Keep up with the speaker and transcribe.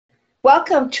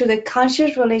Welcome to the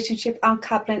Conscious Relationship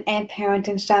Uncoupling and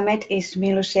Parenting Summit. It's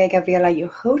me, Lucia Gabriela, your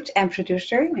host and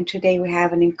producer, and today we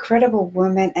have an incredible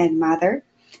woman and mother.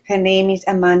 Her name is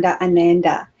Amanda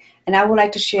Ananda, and I would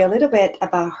like to share a little bit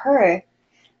about her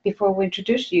before we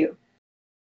introduce you.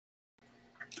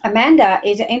 Amanda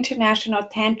is an international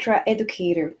Tantra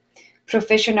educator,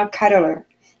 professional cuddler,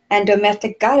 and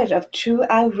domestic goddess of two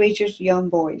outrageous young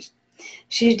boys.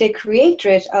 She is the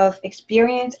creatress of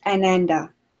Experience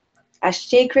Ananda, a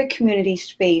sacred community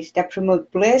space that promotes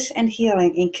bliss and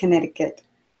healing in Connecticut.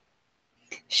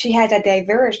 She has a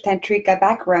diverse Tantrika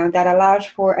background that allows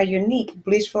for a unique,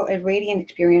 blissful, and radiant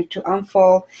experience to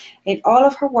unfold in all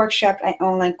of her workshops and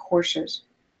online courses.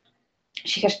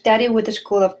 She has studied with the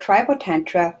School of Tribal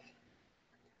Tantra,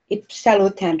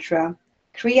 Ipsalu Tantra,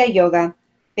 Kriya Yoga,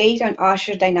 based on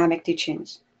Osho's dynamic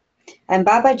teachings, and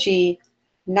Babaji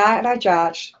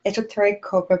Nagaraj's esoteric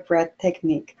cobra breath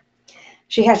technique.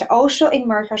 She has also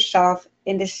immersed herself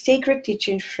in the sacred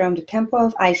teachings from the Temple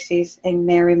of Isis and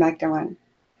Mary Magdalene,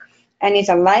 and is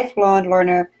a lifelong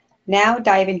learner, now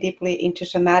diving deeply into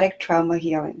somatic trauma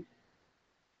healing.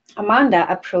 Amanda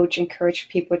approach encourages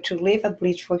people to live a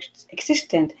blissful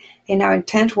existence in our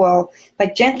intense world by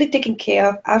gently taking care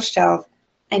of ourselves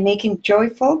and making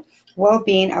joyful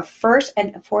well-being our first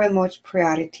and foremost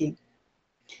priority.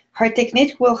 Her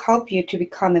techniques will help you to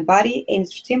become embodied in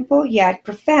simple yet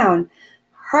profound,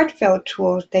 heartfelt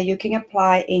tools that you can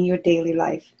apply in your daily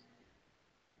life.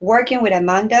 Working with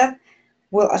Amanda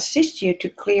will assist you to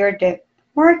clear the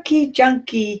murky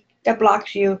junkie that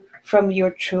blocks you from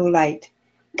your true light,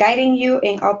 guiding you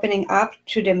in opening up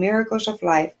to the miracles of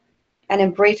life and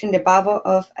embracing the bubble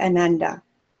of Ananda,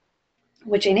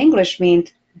 which in English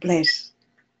means bliss,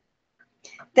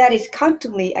 that is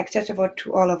constantly accessible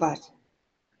to all of us.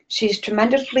 She is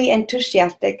tremendously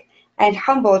enthusiastic and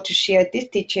humble to share this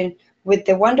teaching with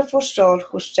the wonderful souls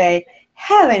who say,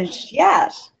 heavens,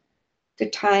 yes, the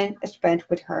time spent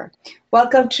with her.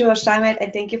 Welcome to our summit,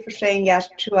 and thank you for saying yes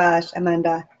to us,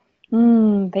 Amanda.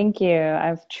 Thank you.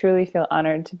 I truly feel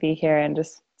honored to be here, and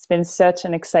just it's been such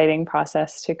an exciting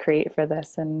process to create for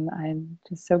this, and I'm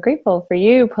just so grateful for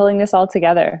you pulling this all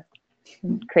together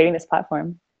and creating this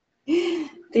platform.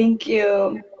 Thank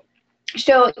you.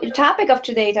 So the topic of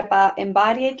today is about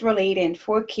embodied relating,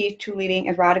 four keys to leading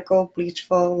a radical,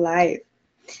 blissful life.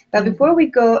 But before we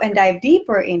go and dive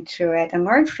deeper into it and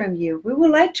learn from you, we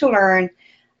would like to learn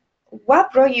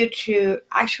what brought you to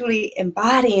actually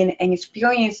embodying and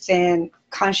experiencing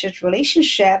conscious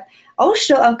relationship,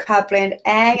 also uncoupling,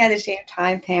 and at the same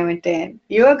time parenting.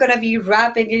 You're going to be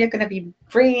rapping, you're going to be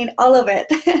bringing all of it.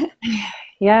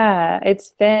 Yeah,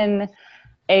 it's been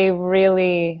a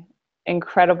really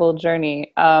incredible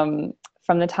journey.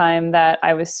 From the time that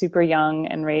I was super young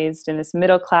and raised in this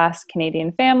middle-class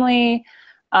Canadian family,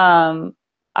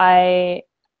 I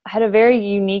had a very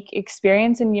unique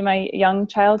experience in my young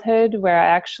childhood where I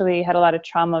actually had a lot of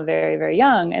trauma very, very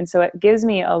young. And so it gives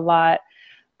me a lot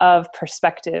of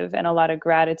perspective and a lot of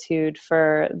gratitude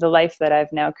for the life that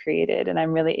I've now created. And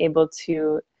I'm really able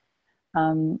to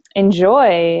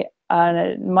enjoy on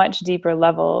a much deeper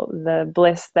level the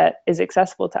bliss that is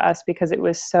accessible to us because it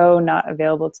was so not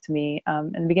available to me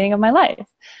in the beginning of my life.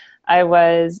 I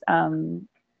was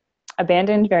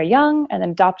abandoned very young and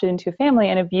then adopted into a family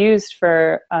and abused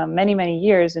for many, many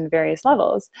years in various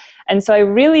levels. And so I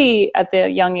really, at the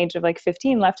young age of like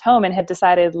 15, left home and had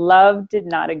decided love did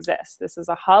not exist. This is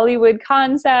a Hollywood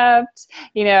concept,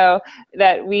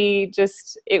 that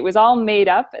it was all made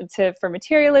up for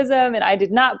materialism, and I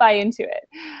did not buy into it.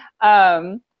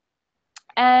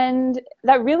 And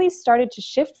that really started to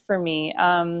shift for me.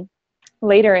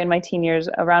 Later in my teen years,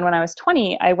 around when I was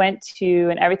 20, I went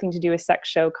to an Everything to Do with Sex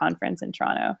show conference in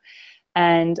Toronto.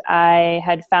 And I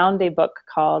had found a book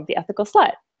called The Ethical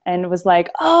Slut and was like,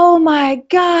 oh my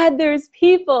God, there's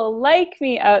people like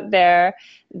me out there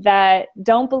that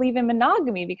don't believe in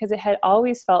monogamy, because it had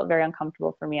always felt very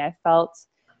uncomfortable for me. I felt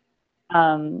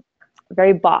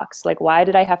very boxed. Like, why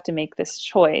did I have to make this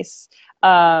choice?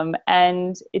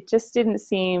 And it just didn't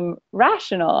seem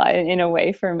rational in a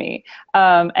way for me.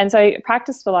 And so I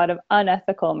practiced a lot of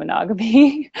unethical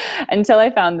monogamy until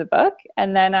I found the book.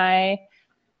 And then I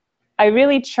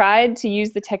really tried to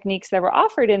use the techniques that were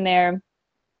offered in there,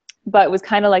 but was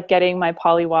kind of like getting my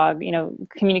polywog,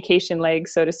 communication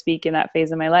legs, so to speak, in that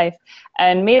phase of my life,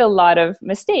 and made a lot of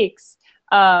mistakes.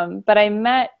 But I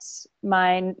met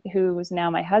mine, who was now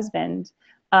my husband.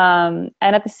 And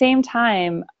at the same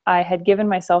time, I had given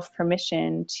myself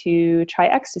permission to try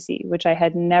ecstasy, which I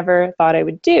had never thought I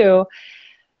would do.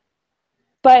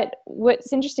 But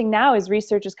what's interesting now is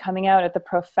research is coming out at the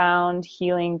profound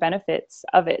healing benefits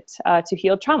of it to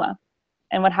heal trauma.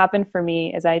 And what happened for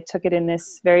me is I took it in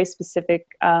this very specific,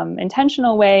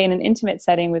 intentional way in an intimate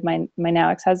setting with my now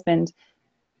ex-husband.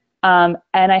 And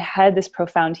I had this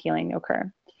profound healing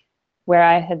occur where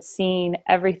I had seen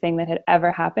everything that had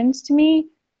ever happened to me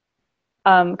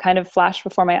kind of flashed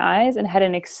before my eyes, and had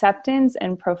an acceptance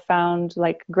and profound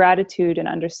like gratitude and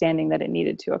understanding that it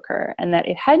needed to occur, and that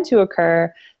it had to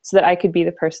occur so that I could be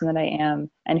the person that I am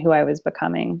and who I was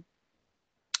becoming.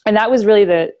 And that was really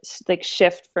the like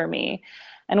shift for me.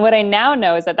 And what I now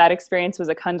know is that that experience was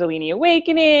a Kundalini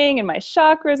awakening, and my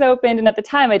chakras opened. And at the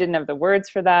time, I didn't have the words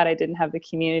for that. I didn't have the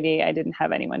community. I didn't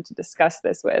have anyone to discuss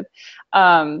this with.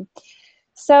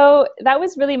 So that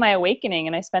was really my awakening.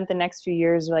 And I spent the next few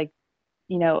years like,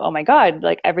 you know, oh my God,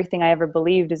 like everything I ever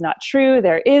believed is not true.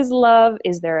 There is love.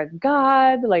 Is there a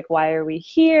God? Like, why are we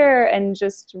here? And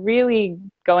just really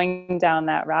going down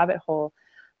that rabbit hole.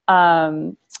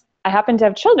 I happened to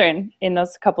have children in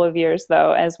those couple of years,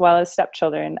 though, as well as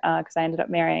stepchildren, because I ended up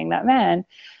marrying that man.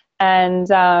 And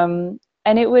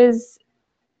it was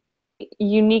a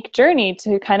unique journey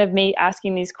to kind of me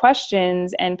asking these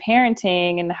questions and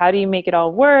parenting and how do you make it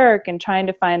all work and trying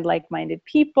to find like-minded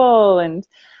people. And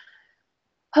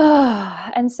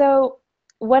so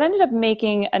what ended up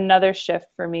making another shift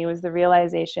for me was the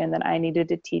realization that I needed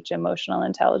to teach emotional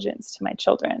intelligence to my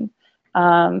children.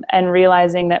 And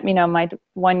realizing that, you know, my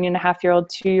 1.5-year-old,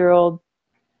 2-year-old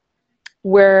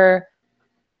were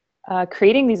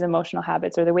creating these emotional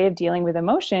habits, or the way of dealing with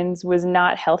emotions was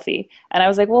not healthy. And I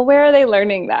was like, well, where are they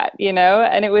learning that, you know?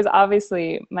 And it was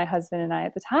obviously my husband and I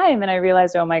at the time. And I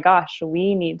realized, oh my gosh,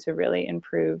 we need to really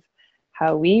improve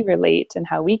how we relate and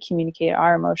how we communicate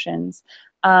our emotions.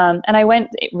 And I went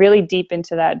really deep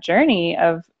into that journey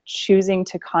of choosing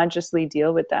to consciously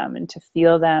deal with them and to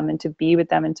feel them and to be with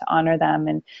them and to honor them,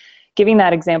 and giving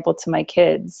that example to my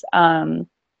kids.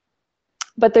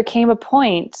 But there came a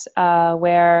point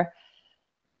where,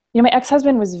 you know, my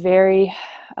ex-husband was very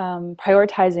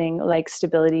prioritizing like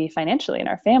stability financially in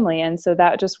our family. And so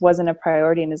that just wasn't a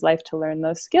priority in his life to learn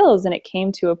those skills. And it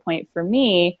came to a point for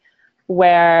me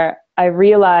where I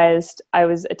realized I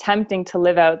was attempting to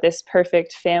live out this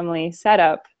perfect family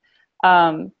setup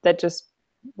that just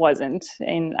wasn't.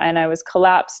 And I was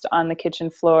collapsed on the kitchen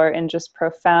floor in just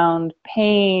profound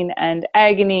pain and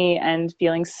agony and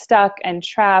feeling stuck and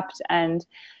trapped, and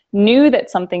knew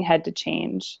that something had to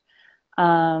change.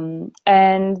 And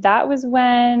that was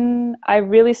when I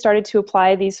really started to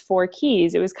apply these 4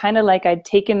 keys. It was kind of like I'd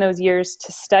taken those years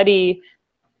to study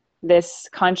this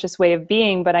conscious way of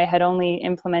being, but I had only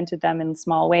implemented them in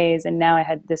small ways. And now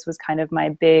this was kind of my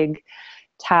big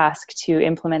task to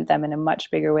implement them in a much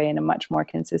bigger way, in a much more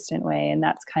consistent way. And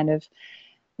that's kind of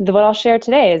what I'll share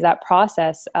today, is that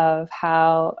process of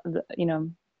how, you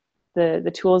know,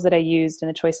 the tools that I used and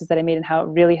the choices that I made and how it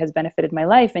really has benefited my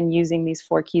life. And using these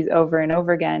 4 keys over and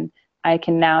over again, I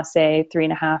can now say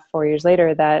 3.5, 4 years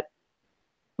later that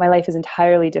my life is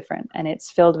entirely different, and it's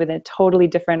filled with a totally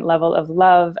different level of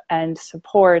love and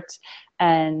support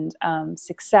and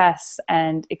success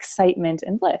and excitement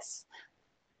and bliss.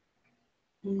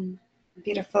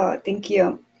 Beautiful. Thank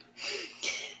you.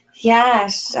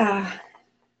 Yes.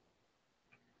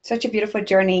 Such a beautiful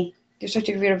journey. It's such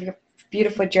a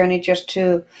beautiful journey just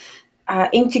to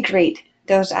integrate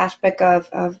those aspects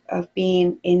of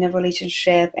being in a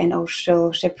relationship, and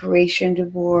also separation,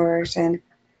 divorce, and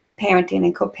parenting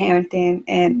and co-parenting,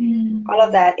 and all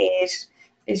of that is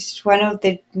one of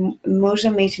the most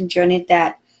amazing journeys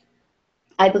that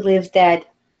I believe that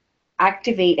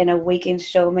activate and awaken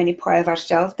so many parts of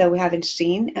ourselves that we haven't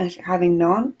seen and haven't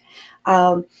known.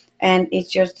 And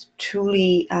it's just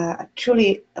truly a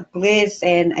bliss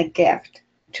and a gift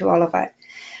to all of us.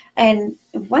 And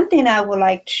one thing I would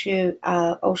like to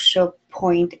also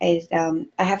point is I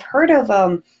have heard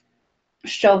of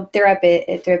some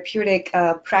therapeutic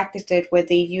practices where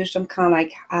they use some kind of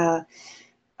like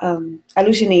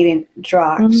hallucinating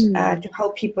drugs to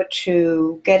help people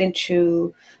to get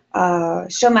into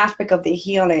some aspect of the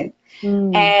healing.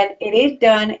 And it is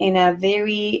done in a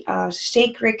very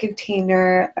sacred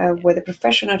container where the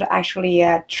professionals actually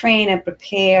train and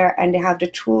prepare, and they have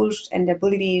the tools and the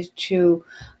abilities to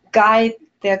guide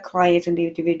their clients and the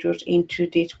individuals into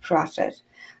this process.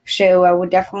 So I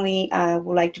would definitely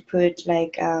would like to put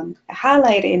like a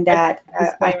highlight in that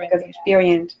aspect of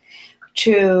experience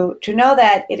to know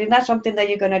that it is not something that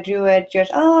you're gonna do it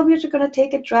just, oh, I'm just gonna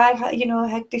take a drive, you know,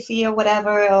 ecstasy or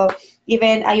whatever, or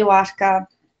even ayahuasca,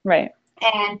 right,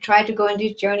 and try to go in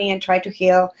this journey and try to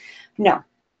heal. No,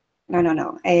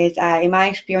 no. It's, in my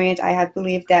experience, I have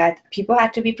believed that people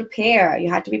had to be prepared. You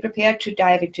had to be prepared to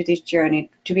dive into this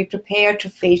journey, to be prepared to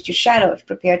face your shadows,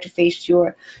 prepared to face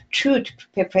your truth,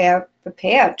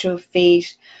 prepared to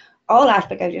face all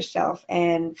aspects of yourself.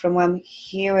 And from what I'm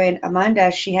hearing,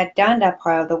 Amanda, she had done that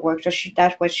part of the work, so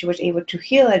that's what she was able to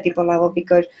heal at a deeper level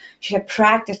because she had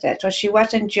practiced it. So she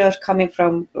wasn't just coming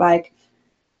from like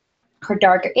her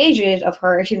darker ages of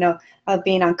her, of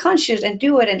being unconscious and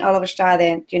do it, and all of a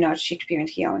sudden, she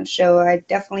experienced healing. So I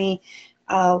definitely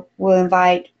will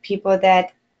invite people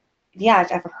that,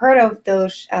 yes, I've heard of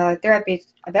those therapies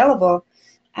available,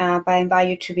 but I invite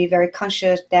you to be very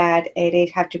conscious that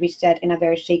it has to be said in a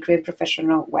very sacred,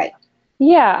 professional way.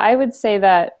 Yeah, I would say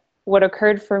that what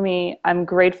occurred for me, I'm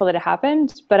grateful that it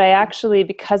happened, but I actually,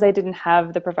 because I didn't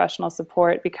have the professional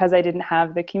support, because I didn't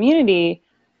have the community,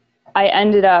 I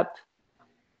ended up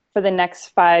for the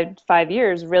next five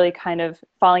years really kind of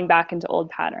falling back into old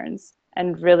patterns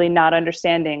and really not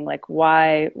understanding like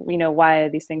why are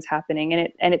these things happening.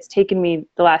 And it's taken me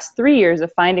the last 3 years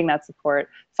of finding that support,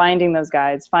 finding those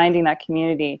guides, finding that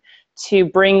community to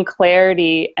bring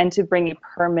clarity and to bring a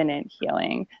permanent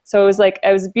healing. So it was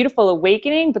a beautiful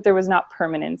awakening, but there was not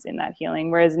permanence in that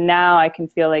healing. Whereas now I can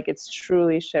feel like it's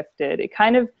truly shifted. It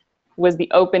kind of was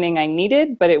the opening I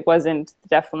needed, but it wasn't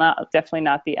definitely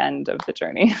not the end of the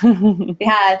journey.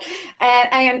 Yeah,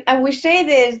 and we say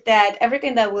this, that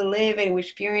everything that we live and we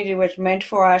experience, it was meant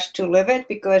for us to live it,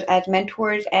 because as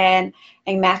mentors and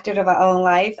masters of our own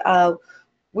life,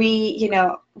 we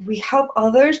help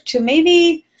others to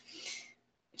maybe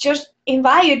just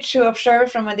invite you to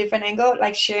observe from a different angle,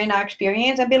 like sharing our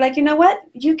experience and be like, you know what,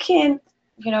 you can,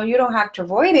 you don't have to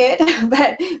avoid it,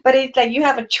 but it's like you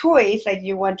have a choice, like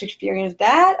you want to experience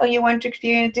that or you want to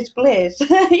experience this bliss,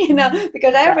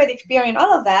 because I already experienced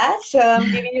all of that, so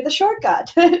I'm giving you the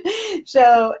shortcut.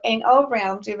 So in all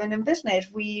realms, even in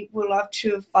business, we would love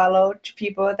to follow to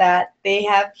people that they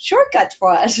have shortcuts for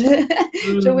us,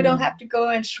 so we don't have to go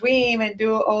and swim and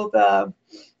do all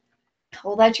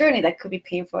that journey that could be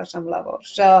painful at some level.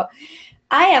 So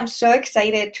I am so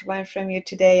excited to learn from you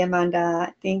today,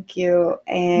 Amanda. Thank you.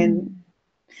 And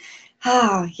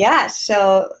yeah,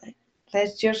 so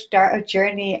let's just start a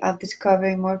journey of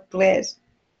discovering more bliss.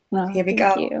 Here we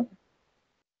go. Thank you.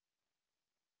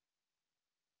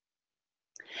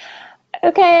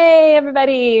 Okay,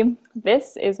 everybody,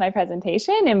 this is my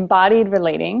presentation, Embodied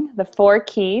Relating, the 4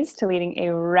 keys to leading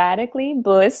a radically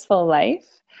blissful life.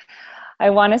 I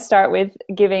want to start with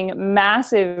giving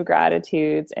massive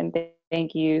gratitudes and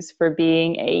thank yous for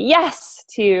being a yes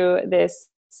to this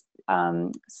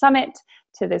summit,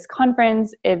 to this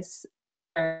conference. It's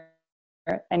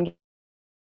and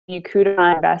you kudos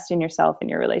to invest in yourself and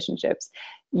your relationships.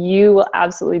 You will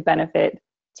absolutely benefit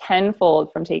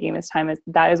tenfold from taking this time.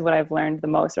 That is what I've learned the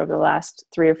most over the last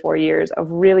 3 or 4 years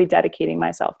of really dedicating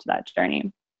myself to that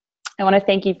journey. I want to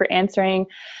thank you for answering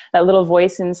that little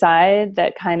voice inside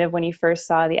that kind of, when you first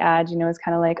saw the ad, it's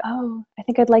kind of like, oh, I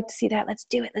think I'd like to see that. Let's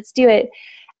do it.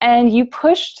 And you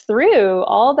pushed through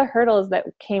all the hurdles that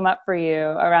came up for you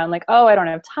around like, oh, I don't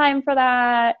have time for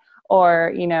that.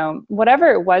 Or,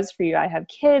 whatever it was for you, I have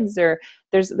kids, or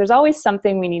there's always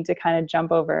something we need to kind of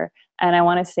jump over. And I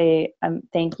want to say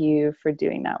thank you for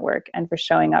doing that work and for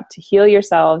showing up to heal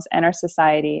yourselves and our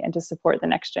society and to support the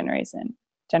next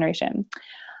generation.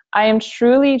 I am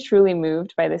truly, truly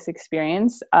moved by this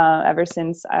experience. Ever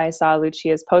since I saw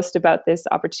Lucia's post about this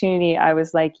opportunity, I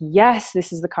was like, yes,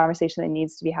 this is the conversation that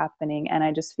needs to be happening. And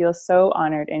I just feel so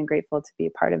honored and grateful to be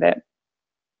a part of it.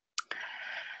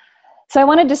 So I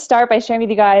wanted to start by sharing with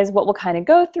you guys what we'll kind of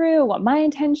go through, what my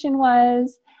intention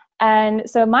was. And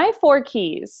so my 4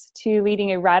 keys to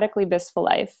leading a radically blissful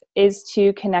life is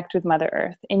to connect with Mother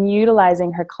Earth and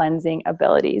utilizing her cleansing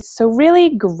abilities. So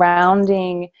really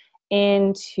grounding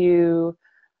into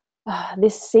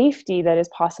this safety that is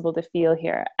possible to feel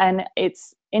here. And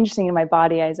it's interesting, in my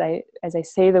body, as I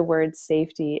say the word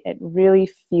safety, it really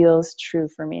feels true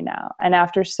for me now. And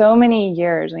after so many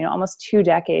years, almost 2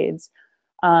 decades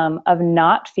of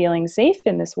not feeling safe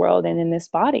in this world and in this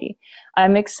body,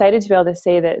 I'm excited to be able to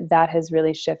say that has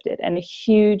really shifted. And a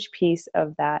huge piece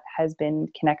of that has been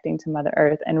connecting to Mother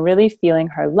Earth and really feeling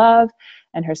her love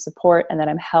and her support, and that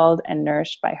I'm held and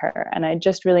nourished by her. And I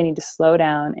just really need to slow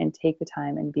down and take the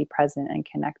time and be present and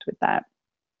connect with that.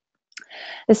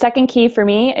 The second key for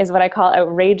me is what I call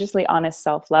outrageously honest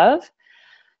self-love.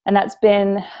 And that's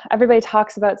been, everybody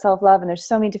talks about self-love and there's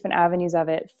so many different avenues of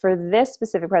it. For this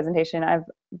specific presentation, I've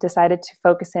decided to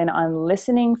focus in on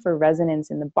listening for resonance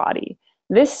in the body.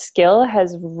 This skill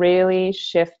has really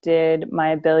shifted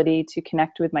my ability to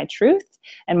connect with my truth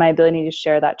and my ability to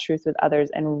share that truth with others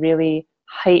and really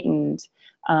heightened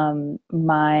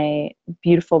my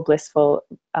beautiful, blissful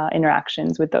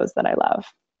interactions with those that I love.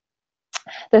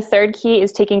 The third key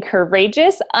is taking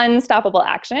courageous, unstoppable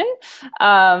action.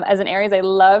 As an Aries, I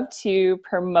love to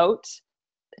promote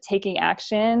taking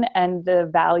action and the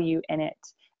value in it.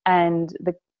 And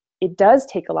it does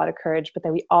take a lot of courage, but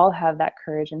that we all have that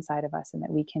courage inside of us, and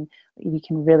that we can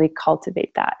really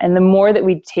cultivate that. And the more that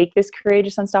we take this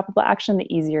courageous, unstoppable action,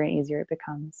 the easier and easier it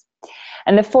becomes.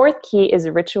 And the fourth key is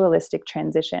ritualistic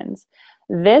transitions.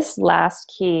 This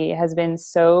last key has been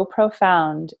so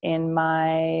profound in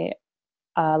my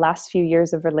last few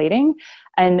years of relating,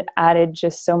 and added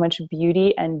just so much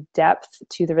beauty and depth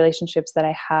to the relationships that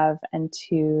I have, and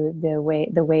to the way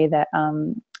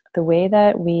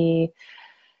that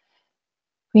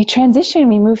we transition,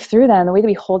 we move through them, the way that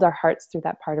we hold our hearts through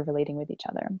that part of relating with each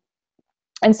other.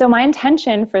 And so my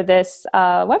intention for this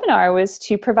webinar was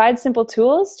to provide simple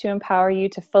tools to empower you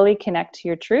to fully connect to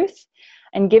your truth,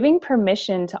 and giving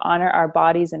permission to honor our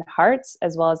bodies and hearts,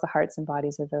 as well as the hearts and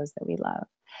bodies of those that we love.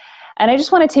 And I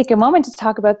just want to take a moment to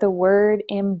talk about the word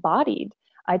embodied.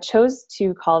 I chose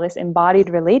to call this embodied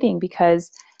relating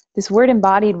because this word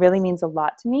embodied really means a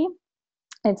lot to me.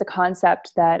 It's a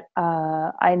concept that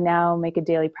I now make a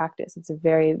daily practice. It's a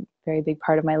very, very big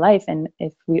part of my life. And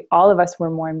if all of us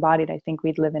were more embodied, I think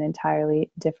we'd live an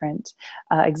entirely different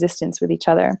existence with each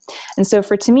other. And so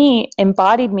to me,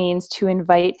 embodied means to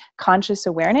invite conscious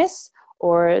awareness,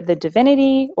 or the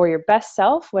divinity, or your best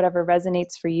self, whatever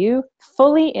resonates for you,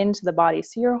 fully into the body.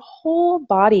 So your whole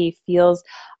body feels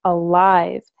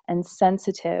alive and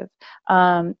sensitive,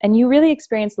 and you really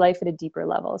experience life at a deeper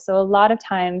level. So a lot of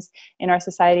times in our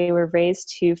society, we're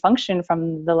raised to function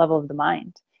from the level of the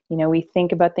mind. We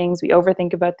think about things, we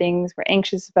overthink about things, we're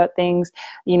anxious about things,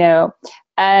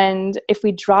 and if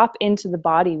we drop into the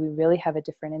body, we really have a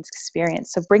different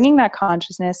experience. So bringing that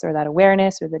consciousness, or that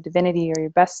awareness, or the divinity, or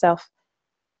your best self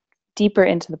deeper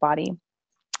into the body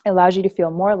allows you to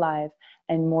feel more alive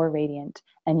and more radiant,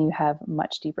 and you have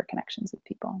much deeper connections with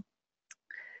people.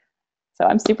 So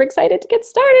I'm super excited to get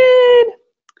started.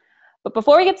 But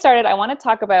before we get started, I want to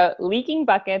talk about leaking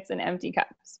buckets and empty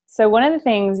cups. So one of the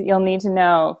things you'll need to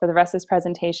know for the rest of this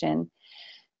presentation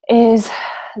is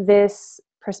this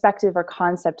perspective or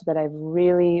concept that I've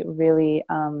really, really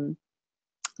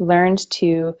learned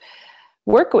to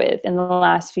work with in the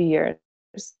last few years.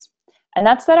 And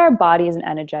that's that our body is an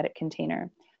energetic container.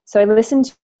 So I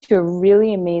listened to a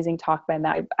really amazing talk by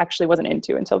Matt I actually wasn't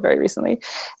into until very recently.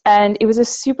 And it was a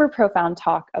super profound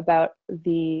talk about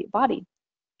the body.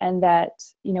 And that,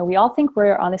 we all think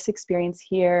we're on this experience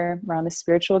here, we're on this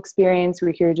spiritual experience,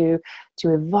 we're here to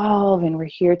evolve, and we're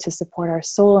here to support our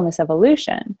soul in this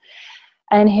evolution.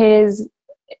 And his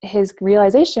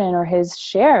realization, or his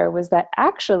share, was that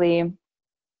actually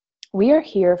we are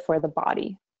here for the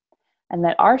body, and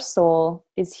that our soul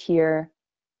is here,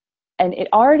 and it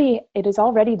is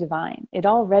already divine. It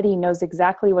already knows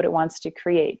exactly what it wants to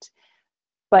create.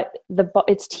 But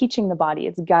it's teaching the body,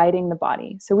 it's guiding the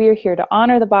body. So we are here to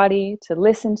honor the body, to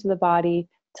listen to the body,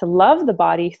 to love the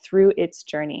body through its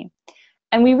journey.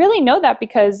 And we really know that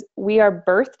because we are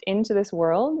birthed into this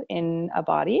world in a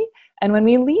body. And when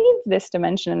we leave this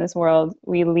dimension in this world,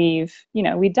 we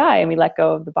die and we let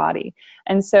go of the body.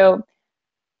 And so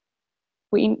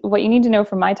what you need to know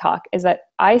from my talk is that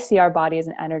I see our body as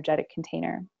an energetic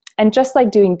container. And just like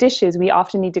doing dishes, we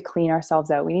often need to clean ourselves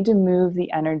out. We need to move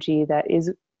the energy that is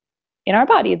in our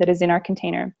body, that is in our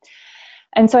container.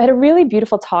 And so I had a really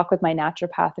beautiful talk with my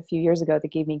naturopath a few years ago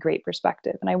that gave me great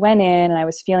perspective. And I went in and I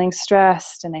was feeling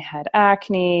stressed, and I had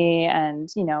acne, and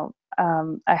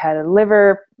I had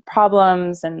liver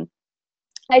problems, and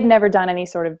I'd never done any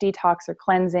sort of detox or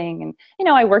cleansing. And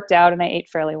I worked out and I ate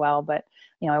fairly well, but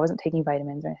I wasn't taking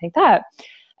vitamins or anything like that.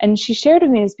 And she shared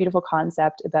with me this beautiful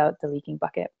concept about the leaking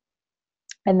bucket.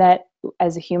 And that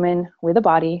as a human with a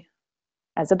body,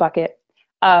 as a bucket,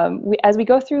 as we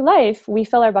go through life, we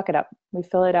fill our bucket up. We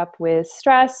fill it up with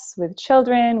stress, with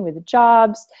children, with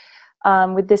jobs,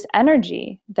 with this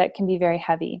energy that can be very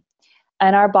heavy.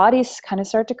 And our bodies kind of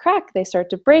start to crack. They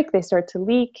start to break. They start to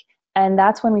leak. And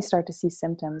that's when we start to see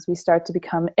symptoms. We start to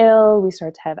become ill. We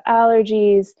start to have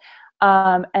allergies.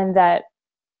 And that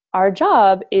our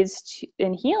job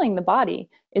in healing the body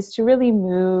is to really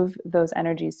move those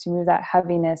energies, to move that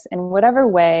heaviness in whatever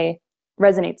way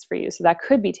resonates for you. So that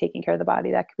could be taking care of the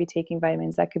body, that could be taking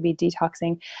vitamins, that could be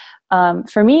detoxing.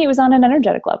 For me, it was on an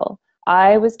energetic level.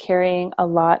 I was carrying a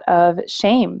lot of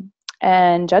shame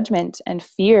and judgment and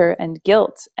fear and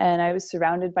guilt, and I was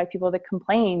surrounded by people that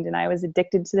complained, and I was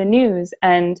addicted to the news.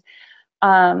 And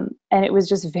And it was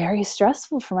just very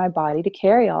stressful for my body to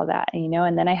carry all that, you know.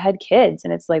 And then I had kids,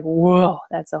 and it's like, whoa,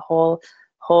 that's a whole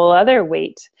other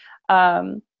weight.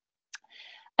 Um,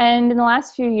 and in the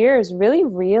last few years, really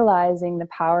realizing the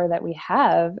power that we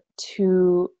have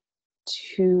to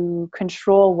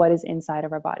control what is inside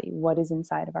of our body, what is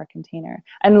inside of our container,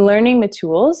 and learning the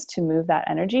tools to move that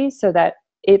energy so that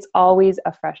it's always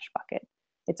a fresh bucket.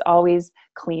 It's always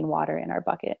clean water in our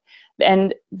bucket.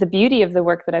 And the beauty of the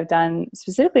work that I've done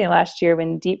specifically last year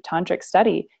in deep tantric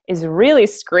study is really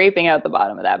scraping out the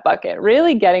bottom of that bucket,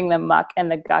 really getting the muck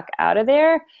and the guck out of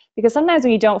there. Because sometimes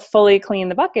when you don't fully clean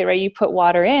the bucket, right, you put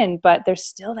water in, but there's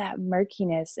still that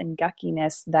murkiness and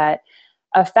guckiness that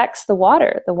affects the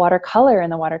water color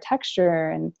and the water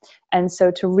texture. And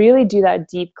so to really do that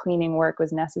deep cleaning work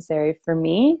was necessary for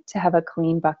me to have a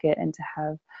clean bucket and to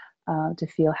have to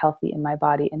feel healthy in my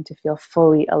body and to feel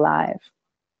fully alive.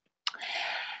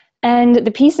 And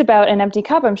the piece about an empty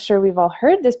cup, I'm sure we've all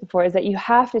heard this before, is that you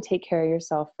have to take care of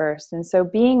yourself first. And so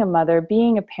being a mother,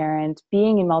 being a parent,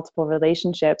 being in multiple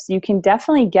relationships, you can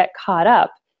definitely get caught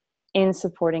up in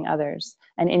supporting others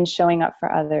and in showing up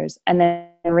for others. And then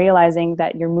realizing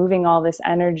that you're moving all this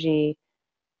energy,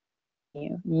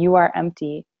 you are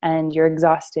empty and you're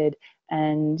exhausted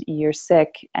and you're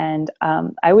sick. And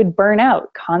I would burn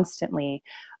out constantly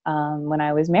when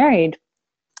I was married,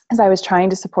 as I was trying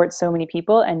to support so many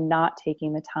people and not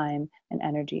taking the time and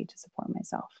energy to support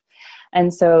myself.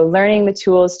 And so learning the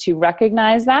tools to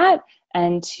recognize that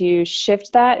and to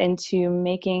shift that into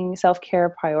making self-care a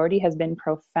priority has been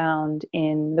profound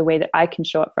in the way that I can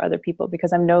show up for other people,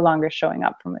 because I'm no longer showing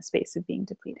up from a space of being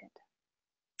depleted.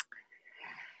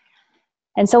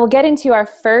 And so we'll get into our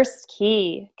first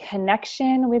key,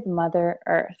 connection with Mother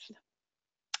Earth.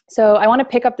 So I want to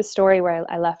pick up the story where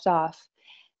I left off,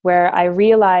 where I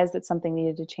realized that something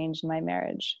needed to change in my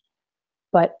marriage.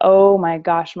 But oh my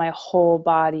gosh, my whole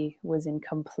body was in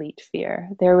complete fear.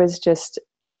 There was just,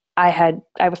 I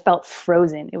felt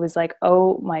frozen. It was like,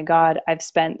 oh my God, I've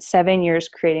spent 7 years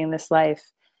creating this life.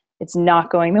 It's not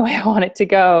going the way I want it to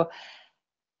go.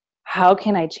 How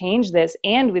can I change this?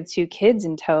 And with 2 kids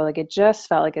in tow, like it just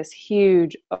felt like this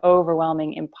huge,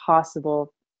 overwhelming,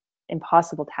 impossible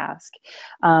task.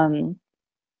 And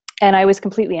I was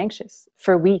completely anxious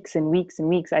for weeks and weeks and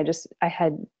weeks. I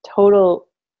had totally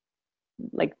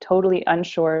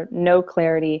unsure, no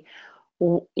clarity.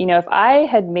 You know, if I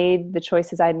had made the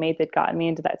choices I'd made that got me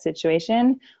into that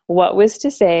situation, what was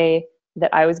to say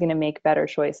that I was going to make better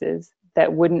choices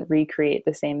that wouldn't recreate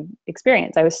the same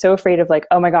experience? I was so afraid of like,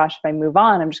 oh my gosh, if I move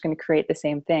on, I'm just going to create the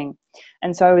same thing.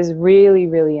 And so I was really,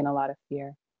 really in a lot of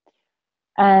fear.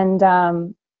 And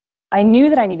I knew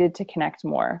that I needed to connect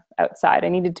more outside. I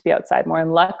needed to be outside more.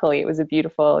 And luckily it was a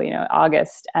beautiful,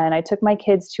 August. And I took my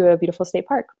kids to a beautiful state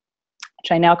park,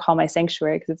 which I now call my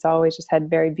sanctuary because it's always just had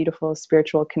very beautiful,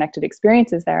 spiritual, connected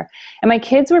experiences there. And my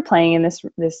kids were playing in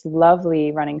this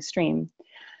lovely running stream.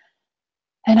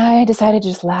 And I decided to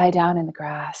just lie down in the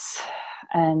grass.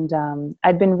 And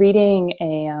I'd been reading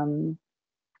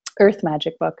a earth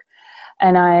magic book.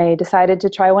 And I decided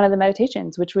to try one of the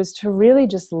meditations, which was to really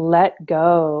just let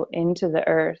go into the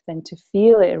earth and to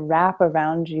feel it wrap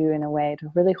around you in a way,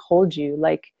 to really hold you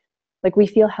like we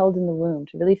feel held in the womb,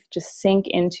 to really just sink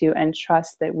into and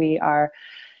trust that we are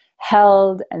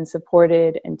held and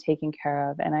supported and taken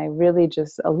care of. And I really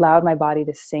just allowed my body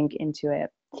to sink into it.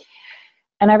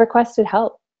 And I requested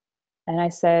help. And I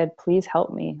said, please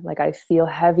help me. Like, I feel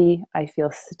heavy. I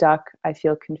feel stuck. I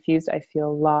feel confused. I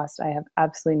feel lost. I have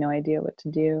absolutely no idea what to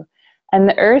do. And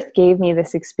the earth gave me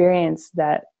this experience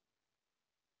that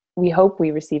we hope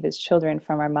we receive as children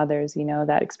from our mothers,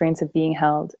 that experience of being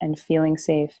held and feeling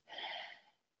safe.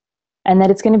 And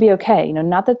that it's going to be okay.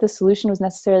 Not that the solution was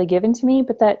necessarily given to me,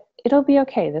 but that it'll be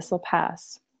okay. This will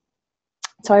pass.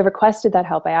 So I requested that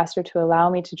help. I asked her to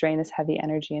allow me to drain this heavy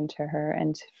energy into her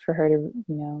and for her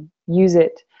to, use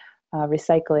it,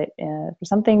 recycle it for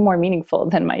something more meaningful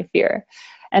than my fear.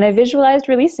 And I visualized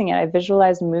releasing it. I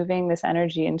visualized moving this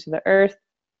energy into the earth,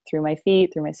 through my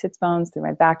feet, through my sits bones, through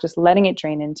my back, just letting it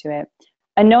drain into it.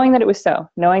 And knowing that it was so,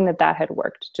 knowing that that had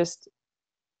worked, just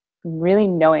really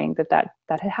knowing that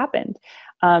had happened.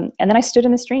 And then I stood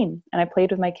in the stream and I played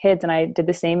with my kids and I did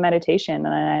the same meditation.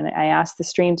 And I asked the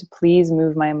stream to please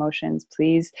move my emotions,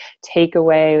 please take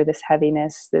away this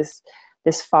heaviness, this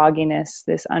fogginess,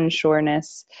 this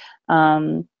unsureness.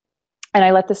 And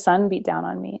I let the sun beat down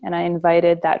on me and I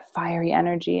invited that fiery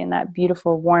energy and that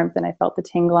beautiful warmth. And I felt the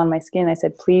tingle on my skin. I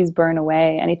said, please burn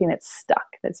away anything that's stuck,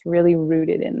 that's really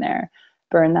rooted in there,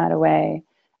 burn that away.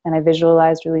 And I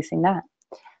visualized releasing that.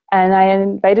 And I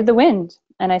invited the wind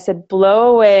And I said,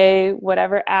 blow away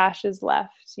whatever ash is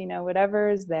left, whatever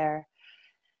is there.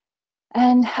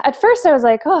 And at first I was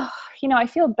like, oh, I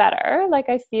feel better. Like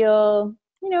I feel,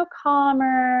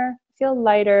 calmer, feel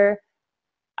lighter.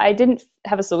 I didn't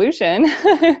have a solution,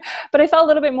 but I felt a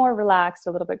little bit more relaxed,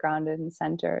 a little bit grounded and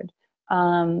centered.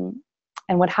 And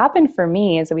what happened for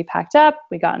me is that we packed up,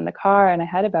 we got in the car, and I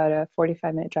had about a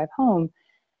 45-minute drive home.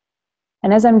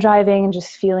 And as I'm driving and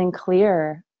just feeling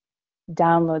clear,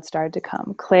 downloads started to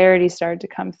come, clarity started to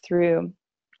come through.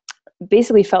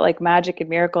 Basically felt like magic and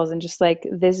miracles, and just like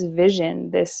this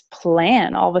vision, this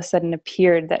plan all of a sudden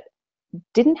appeared that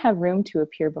didn't have room to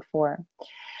appear before.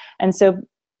 And so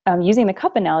using the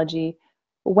cup analogy,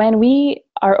 when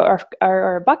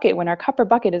our bucket, when our cup or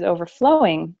bucket is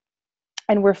overflowing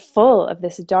and we're full of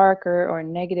this dark or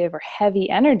negative or heavy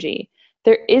energy,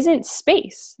 there isn't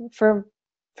space for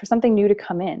something new to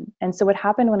come in. And so what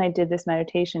happened when I did this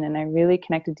meditation and I really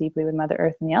connected deeply with Mother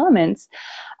Earth and the elements,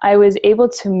 I was able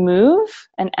to move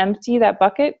and empty that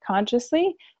bucket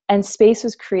consciously, and space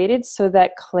was created so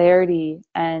that clarity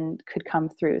could come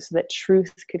through, so that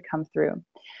truth could come through.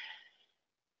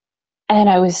 And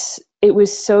it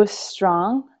was so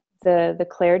strong, the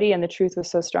clarity and the truth was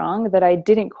so strong that I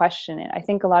didn't question it. I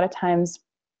think a lot of times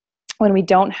when we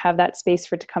don't have that space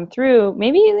for it to come through,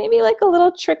 maybe like a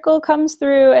little trickle comes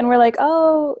through and we're like,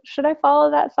 oh, should I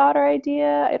follow that thought or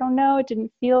idea? I don't know. It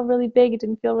didn't feel really big. It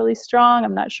didn't feel really strong.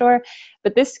 I'm not sure.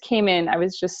 But this came in, I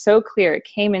was just so clear. It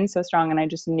came in so strong, and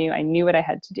I knew what I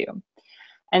had to do.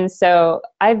 And so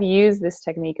I've used this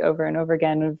technique over and over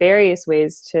again in various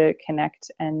ways to connect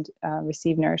and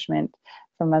receive nourishment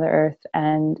from Mother Earth.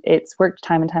 And it's worked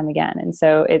time and time again. And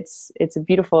so it's a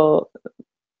beautiful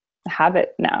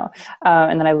habit now,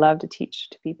 and that I love to teach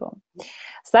to people.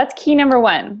 So that's key number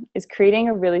one, is creating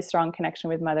a really strong connection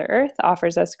with Mother Earth. It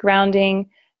offers us grounding,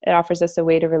 it offers us a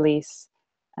way to release,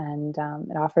 and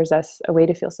it offers us a way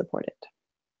to feel supported.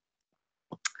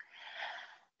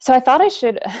 So I thought I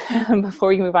should, before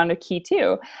we move on to key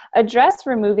two, address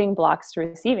removing blocks to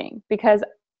receiving, because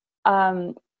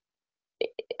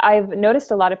I've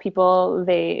noticed a lot of people,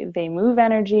 they move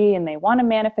energy and they want to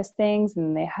manifest things,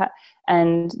 and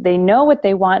they know what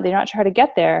they want. They're not sure how to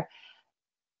get there,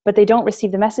 but they don't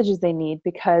receive the messages they need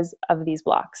because of these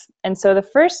blocks. And so the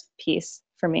first piece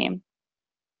for me,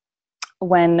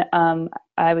 when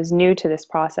I was new to this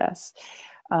process,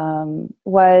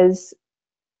 was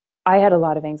I had a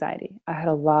lot of anxiety. I had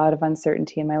a lot of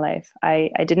uncertainty in my life.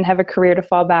 I didn't have a career to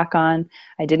fall back on.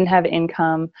 I didn't have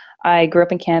income. I grew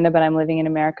up in Canada, but I'm living in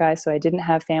America, so I didn't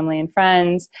have family and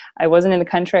friends. I wasn't in the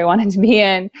country I wanted to be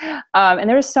in. And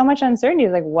there was so much uncertainty.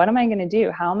 Like, what am I going to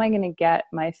do? How am I going to get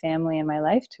my family and my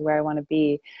life to where I want to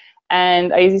be?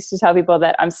 And I used to tell people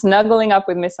that I'm snuggling up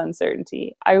with Miss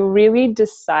Uncertainty. I really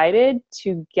decided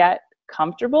to get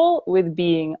comfortable with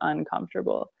being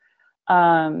uncomfortable.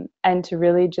 And to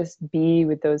really just be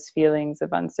with those feelings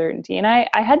of uncertainty. And I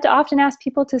had to often ask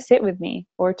people to sit with me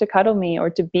or to cuddle me or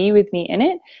to be with me in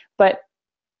it. But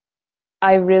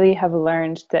I really have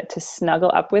learned that to snuggle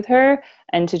up with her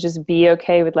and to just be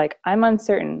okay with, like, I'm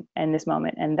uncertain in this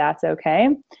moment and that's okay,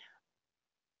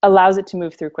 allows it to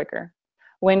move through quicker.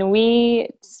 When we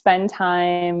spend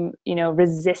time,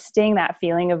 resisting that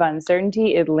feeling of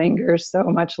uncertainty, it lingers so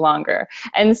much longer.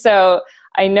 And so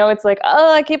I know it's like,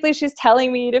 oh, I can't believe she's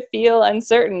telling me to feel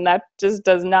uncertain. That just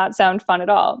does not sound fun at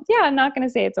all. Yeah, I'm not going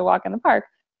to say it's a walk in the park,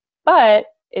 but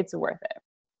it's worth it.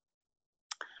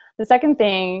 The second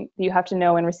thing you have to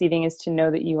know when receiving is to know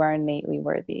that you are innately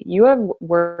worthy. You are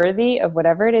worthy of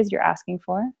whatever it is you're asking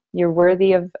for. You're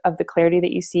worthy of the clarity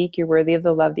that you seek. You're worthy of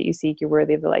the love that you seek. You're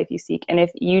worthy of the life you seek. And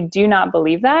if you do not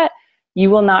believe that, you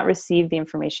will not receive the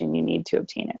information you need to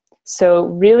obtain it. So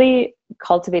really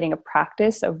cultivating a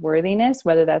practice of worthiness,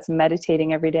 whether that's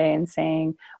meditating every day and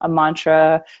saying a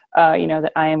mantra,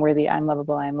 that I am worthy, I'm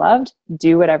lovable, I am loved.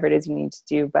 Do whatever it is you need to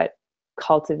do, but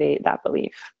cultivate that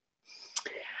belief.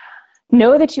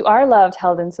 Know that you are loved,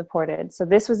 held, and supported. So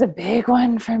this was a big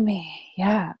one for me.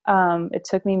 Yeah. It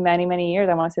took me many, many years.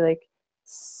 I want to say like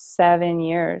 7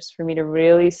 years for me to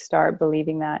really start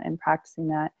believing that and practicing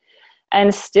that.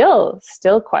 And still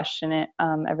question it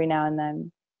every now and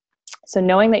then. So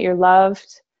knowing that you're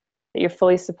loved, that you're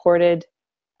fully supported,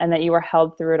 and that you are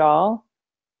held through it all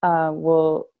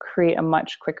will create a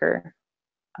much quicker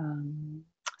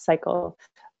cycle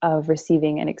of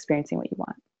receiving and experiencing what you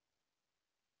want.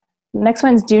 Next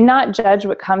one is do not judge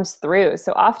what comes through.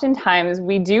 So oftentimes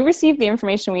we do receive the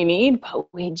information we need, but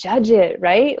we judge it,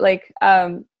 right? Like,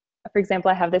 for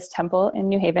example, I have this temple in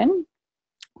New Haven,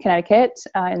 Connecticut,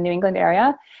 in the New England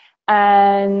area.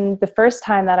 And the first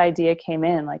time that idea came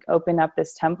in, like open up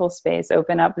this temple space,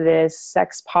 open up this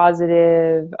sex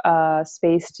positive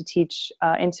space to teach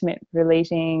intimate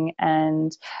relating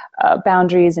and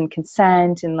boundaries and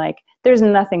consent, and like there's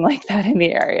nothing like that in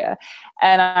the area.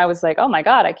 And I was like, oh my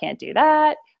God, I can't do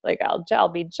that. Like I'll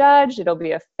be judged. It'll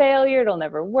be a failure. It'll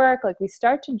never work. Like we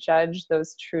start to judge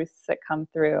those truths that come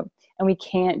through, and we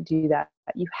can't do that.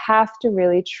 You have to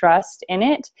really trust in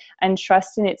it and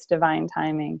trust in its divine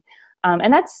timing.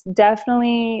 And that's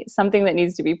definitely something that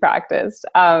needs to be practiced.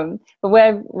 But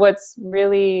what's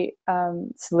really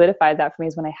solidified that for me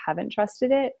is when I haven't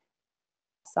trusted it,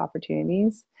 it's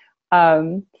opportunities.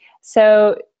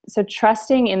 So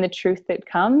trusting in the truth that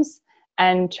comes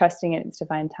and trusting in its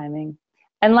divine timing.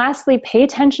 And lastly, pay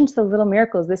attention to the little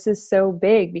miracles. This is so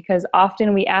big because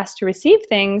often we ask to receive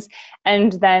things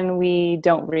and then we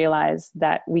don't realize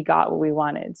that we got what we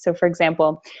wanted. So for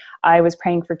example, I was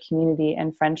praying for community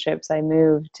and friendships. I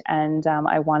moved and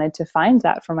I wanted to find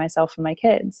that for myself and my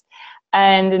kids.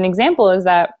 And an example is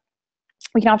that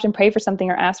we can often pray for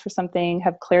something or ask for something,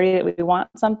 have clarity that we want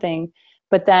something,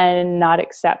 but then not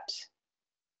accept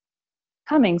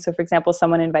coming. So for example,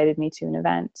 someone invited me to an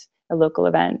event, a local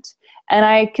event, and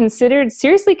I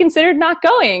seriously considered not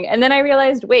going. And then I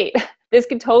realized, wait, this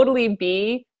could totally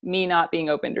be me not being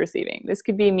open to receiving. This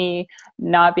could be me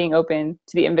not being open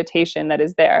to the invitation that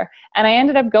is there. And I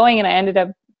ended up going, and I ended up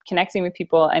connecting with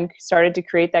people and started to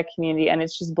create that community, and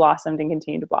it's just blossomed and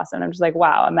continued to blossom. And I'm just like,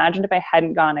 wow, imagine if I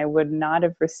hadn't gone, I would not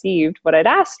have received what I'd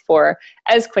asked for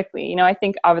as quickly. You know, I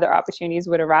think other opportunities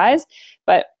would arise,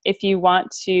 but if you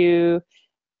want to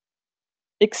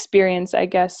experience, I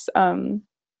guess,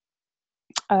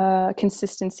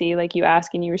 consistency, like you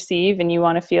ask and you receive, and you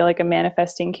want to feel like a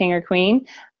manifesting king or queen,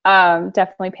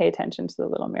 definitely pay attention to the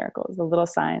little miracles, the little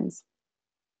signs.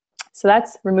 So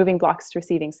that's removing blocks to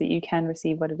receiving so that you can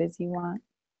receive what it is you want.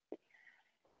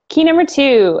 Key number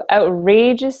 2,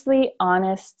 outrageously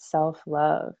honest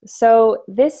self-love. So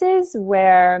this is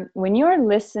where when you're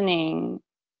listening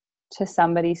to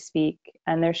somebody speak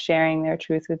and they're sharing their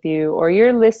truth with you, or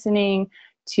you're listening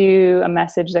to a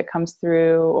message that comes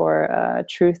through or a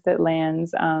truth that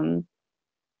lands,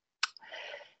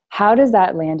 how does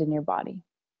that land in your body?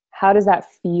 How does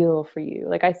that feel for you?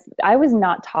 Like I was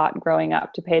not taught growing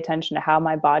up to pay attention to how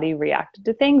my body reacted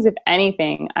to things. If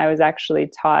anything, I was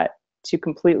actually taught to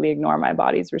completely ignore my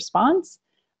body's response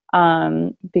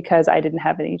because I didn't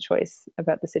have any choice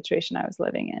about the situation I was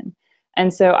living in.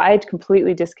 And so I had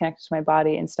completely disconnected my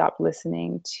body and stopped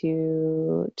listening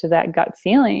to that gut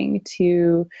feeling,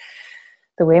 to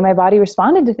the way my body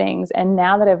responded to things. And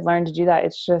now that I've learned to do that,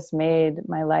 it's just made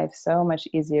my life so much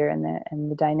easier, and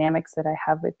the dynamics that I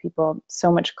have with people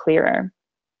so much clearer.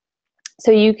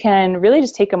 So you can really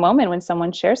just take a moment when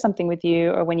someone shares something with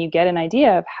you, or when you get an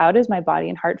idea of how does my body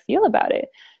and heart feel about it?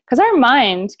 Because our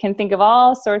mind can think of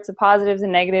all sorts of positives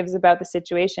and negatives about the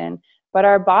situation, but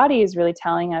our body is really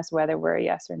telling us whether we're a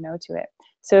yes or no to it.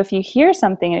 So if you hear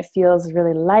something and it feels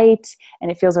really light and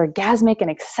it feels orgasmic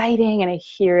and exciting, and I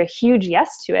hear a huge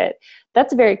yes to it,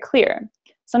 that's very clear.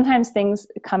 Sometimes things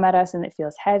come at us and it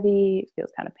feels heavy, it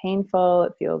feels kind of painful,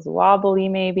 it feels wobbly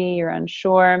maybe, you're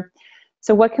unsure.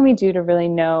 So what can we do to really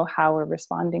know how we're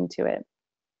responding to it?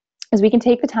 Is we can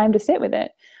take the time to sit with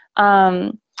it.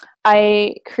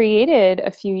 I created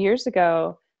a few years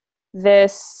ago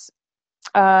this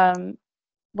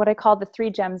what I called the 3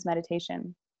 gems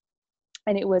meditation.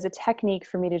 And it was a technique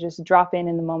for me to just drop in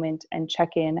the moment and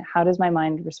check in. How does my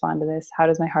mind respond to this? How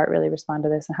does my heart really respond to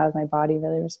this? And how does my body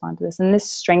really respond to this? And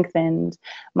this strengthened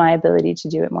my ability to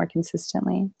do it more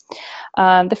consistently.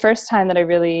 The first time that I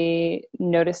really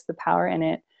noticed the power in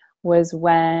it was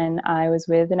when I was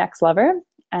with an ex-lover,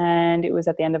 and it was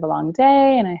at the end of a long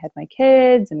day, and I had my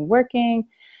kids and working.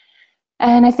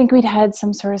 And I think we'd had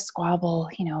some sort of squabble,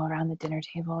 you know, around the dinner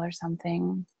table or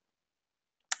something.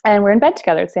 And we're in bed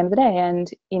together. It's the end of the day. And,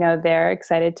 you know, they're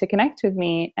excited to connect with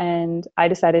me. And I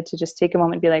decided to just take a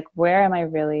moment and be like, where am I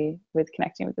really with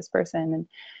connecting with this person?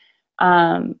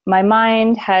 And my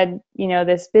mind had, you know,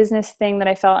 this business thing that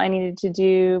I felt I needed to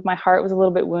do. My heart was a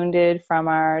little bit wounded from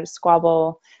our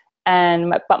squabble.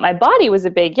 But my body was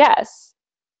a big yes.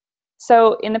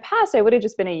 So in the past, I would have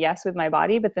just been a yes with my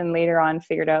body, but then later on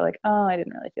figured out like, oh, I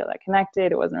didn't really feel that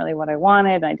connected. It wasn't really what I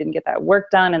wanted, and I didn't get that work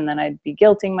done, and then I'd be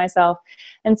guilting myself.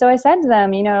 And so I said to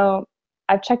them, you know,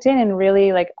 I've checked in and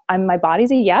really like, my body's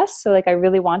a yes. So like, I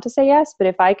really want to say yes, but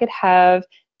if I could have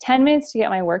 10 minutes to get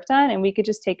my work done and we could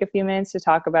just take a few minutes to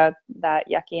talk about that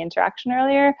yucky interaction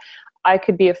earlier, I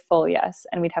could be a full yes,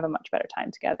 and we'd have a much better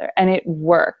time together. And it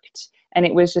worked. And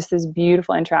it was just this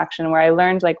beautiful interaction where I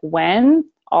learned like when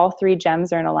all three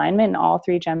gems are in alignment and all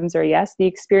three gems are yes, the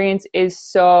experience is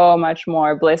so much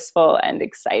more blissful and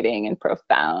exciting and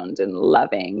profound and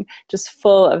loving, just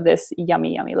full of this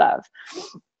yummy, yummy love.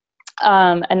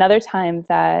 Another time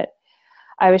that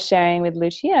I was sharing with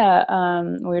Lucia,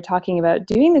 we were talking about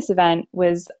doing this event,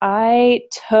 was I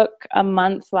took a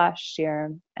month last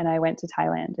year and I went to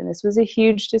Thailand. And this was a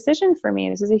huge decision for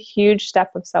me. This was a huge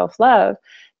step of self-love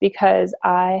because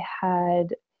I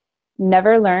had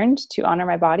never learned to honor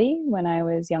my body when I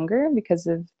was younger because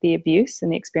of the abuse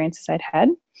and the experiences I'd had.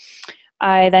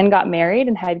 I then got married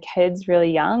and had kids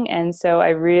really young. And so I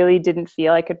really didn't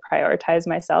feel I could prioritize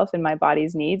myself and my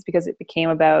body's needs because it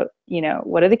became about, you know,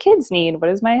 what do the kids need? What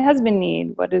does my husband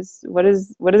need? What does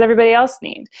everybody else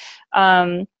need?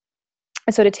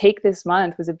 And so to take this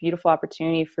month was a beautiful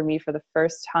opportunity for me for the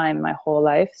first time in my whole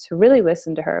life to really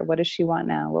listen to her. What does she want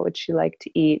now? What would she like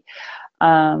to eat?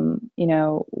 You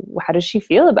know, how does she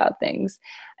feel about things?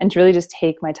 And to really just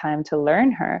take my time to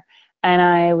learn her. And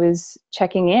I was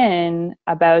checking in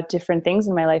about different things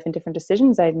in my life and different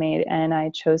decisions I'd made. And I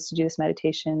chose to do this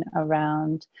meditation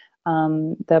around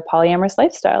the polyamorous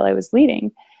lifestyle I was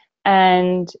leading.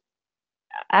 And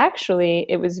actually,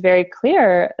 it was very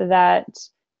clear that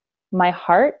my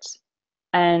heart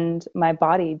and my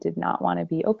body did not want to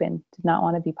be open, did not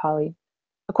want to be poly.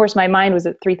 Of course, my mind was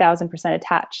at 3,000%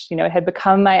 attached. You know, it had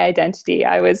become my identity.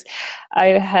 I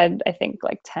had, I think,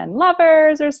 like 10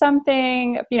 lovers or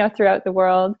something, you know, throughout the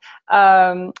world.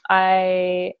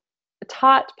 I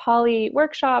taught poly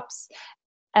workshops,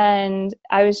 and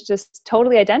I was just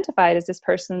totally identified as this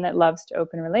person that loves to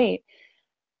open relate.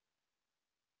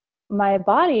 My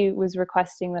body was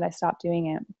requesting that I stop doing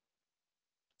it.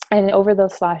 And over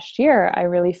this last year, I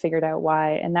really figured out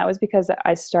why. And that was because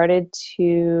I started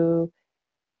to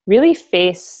really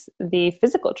face the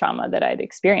physical trauma that I'd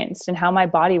experienced and how my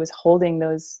body was holding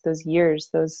those years,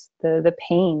 the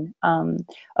pain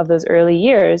of those early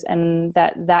years, and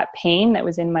that pain that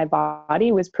was in my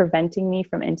body was preventing me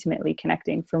from intimately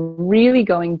connecting, from really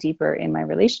going deeper in my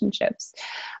relationships.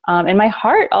 And my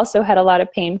heart also had a lot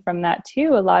of pain from that too,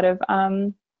 a lot of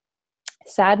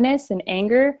sadness and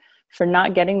anger for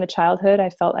not getting the childhood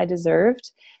I felt I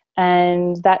deserved.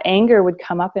 And that anger would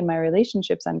come up in my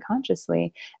relationships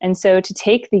unconsciously. And so to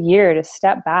take the year to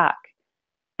step back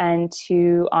and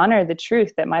to honor the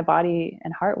truth that my body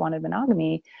and heart wanted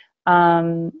monogamy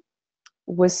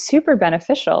was super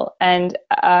beneficial. And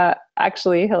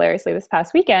actually, hilariously, this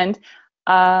past weekend,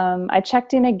 I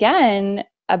checked in again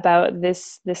about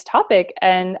this topic,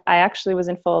 and I actually was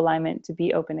in full alignment to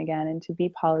be open again and to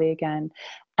be poly again,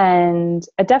 and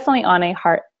definitely on a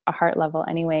heart level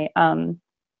anyway.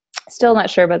 Still not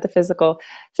sure about the physical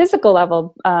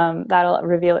level. That'll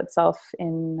reveal itself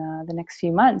in the next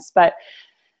few months. But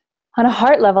on a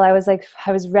heart level, I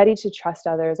was ready to trust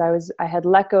others. I had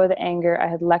let go of the anger. I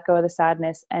had let go of the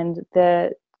sadness, and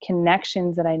the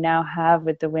connections that I now have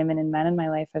with the women and men in my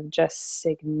life have just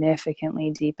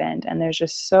significantly deepened. And there's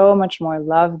just so much more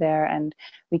love there, and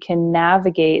we can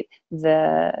navigate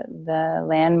the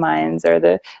landmines or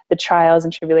the trials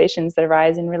and tribulations that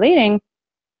arise in relating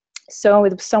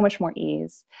with so much more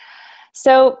ease.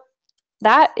 So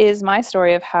that is my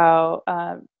story of how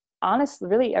honestly,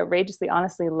 really outrageously,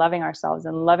 honestly loving ourselves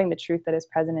and loving the truth that is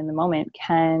present in the moment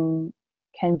can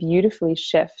beautifully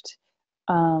shift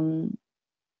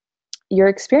your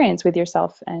experience with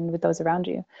yourself and with those around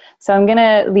you. So I'm going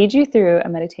to lead you through the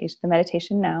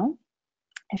meditation now.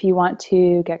 If you want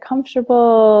to get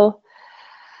comfortable,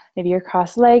 maybe you're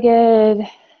cross-legged,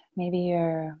 maybe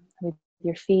you're with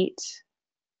your feet,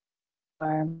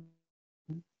 or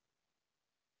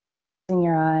closing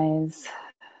your eyes.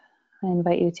 I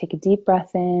invite you to take a deep breath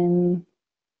in,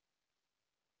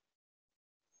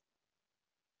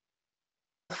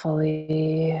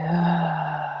 fully.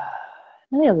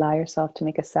 Really allow yourself to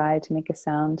make a sigh, to make a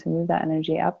sound, to move that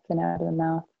energy up and out of the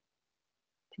mouth.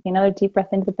 Take another deep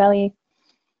breath into the belly,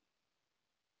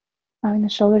 allowing the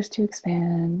shoulders to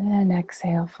expand, and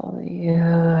exhale fully.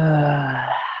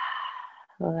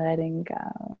 Letting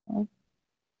go.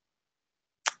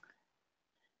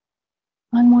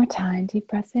 One more time, deep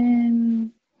breath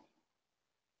in,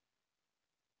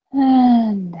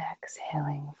 and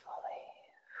exhaling fully.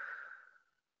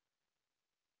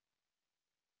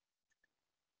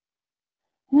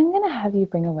 And I'm going to have you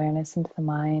bring awareness into the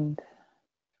mind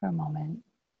for a moment.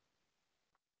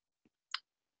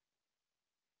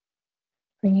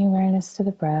 Bringing awareness to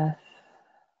the breath.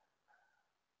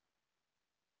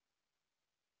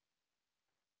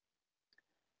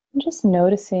 And just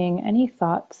noticing any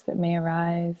thoughts that may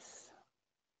arise.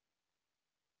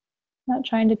 Not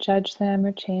trying to judge them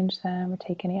or change them or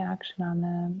take any action on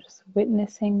them, just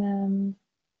witnessing them.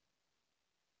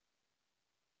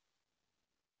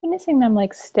 Witnessing them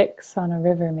like sticks on a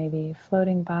river, maybe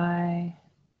floating by.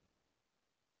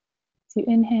 As you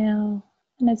inhale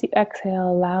and as you exhale,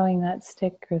 allowing that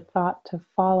stick or thought to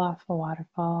fall off a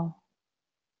waterfall.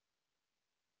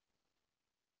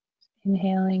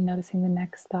 Inhaling, noticing the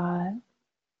next thought,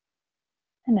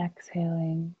 and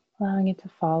exhaling, allowing it to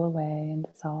fall away and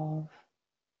dissolve,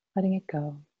 letting it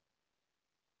go.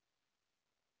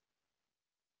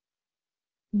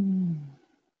 You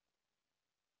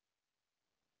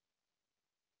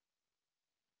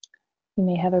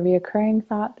may have a reoccurring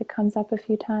thought that comes up a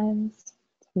few times.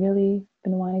 It's really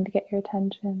been wanting to get your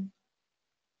attention.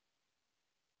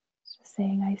 It's just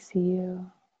saying, I see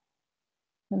you,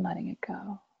 and letting it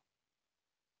go.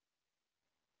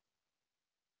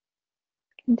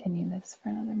 Continue this for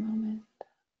another moment.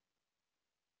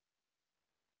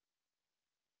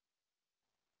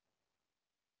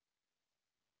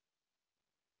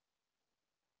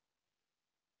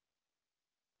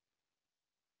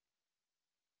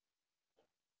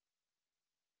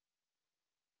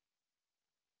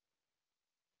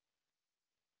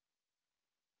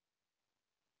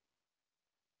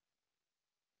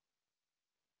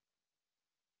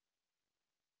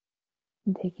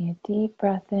 And taking a deep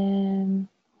breath in.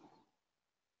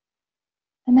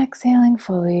 And exhaling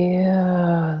fully,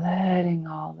 letting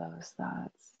all those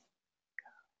thoughts go.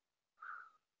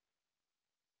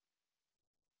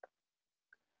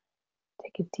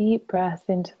 Take a deep breath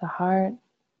into the heart,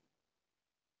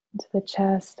 into the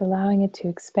chest, allowing it to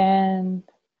expand.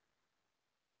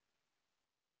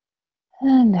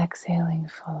 And exhaling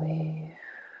fully.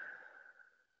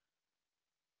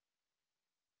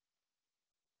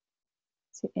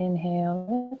 As you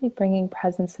inhale, really bringing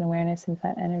presence and awareness into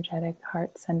that energetic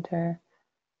heart center.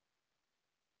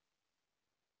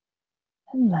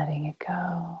 And letting it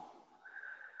go.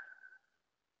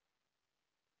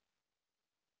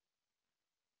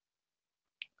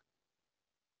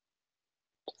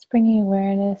 Just bringing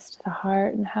awareness to the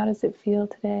heart and how does it feel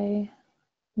today,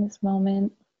 in this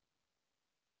moment?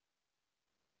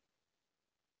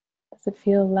 Does it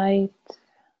feel light? Does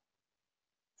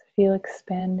it feel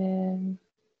expanded?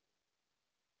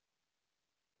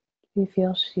 Do you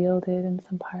feel shielded in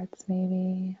some parts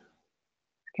maybe?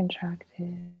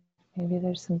 Contracted? Maybe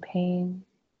there's some pain.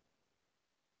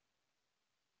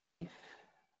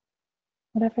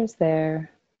 Whatever's there,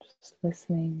 just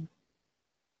listening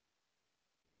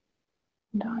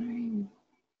and honoring.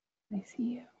 I see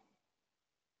you.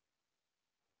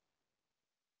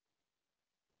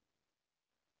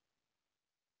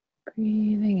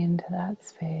 Breathing into that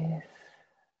space.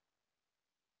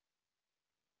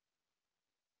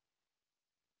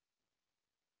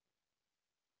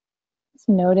 Just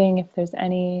noting if there's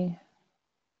any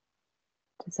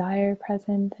desire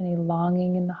present, any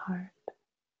longing in the heart.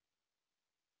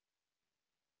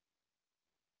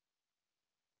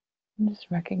 And just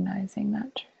recognizing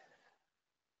that truth.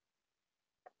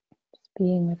 Just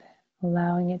being with it,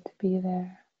 allowing it to be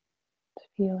there, to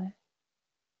feel it.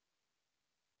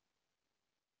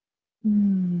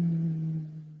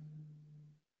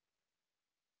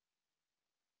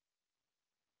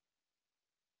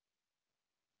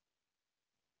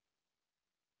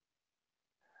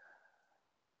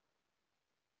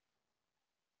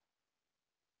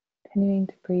 Continuing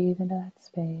to breathe into that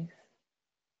space.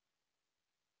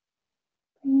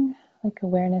 Bring like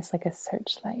awareness, like a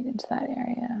searchlight into that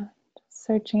area. Just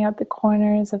searching out the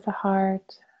corners of the heart.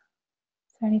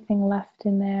 Is there anything left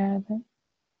in there that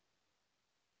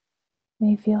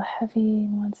may feel heavy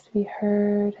and wants to be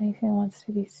heard? Anything that wants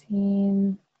to be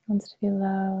seen, wants to be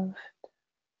loved?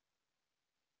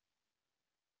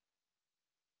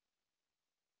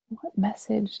 What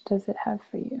message does it have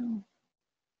for you?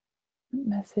 What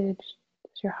message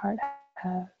does your heart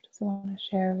have? Does it want to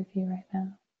share with you right now?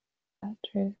 That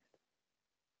truth.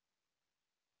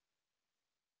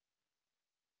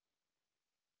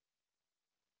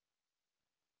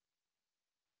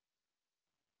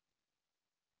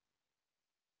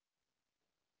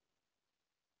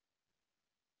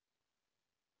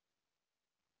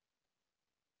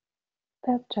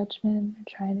 Without judgment or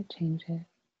trying to change it. Saying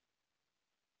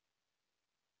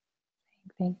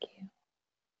thank you.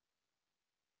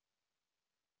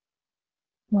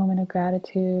 Moment of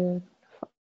gratitude for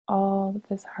all that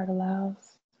this heart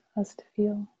allows us to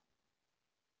feel.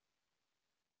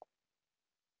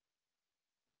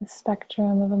 The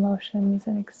spectrum of emotions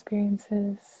and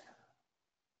experiences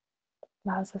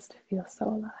allows us to feel so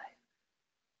alive.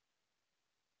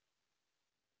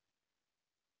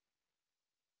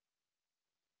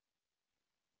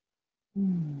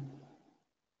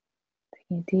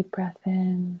 Taking a deep breath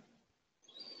in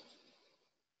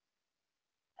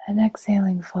and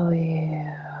exhaling fully.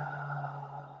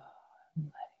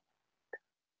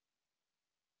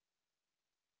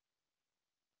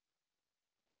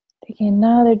 Taking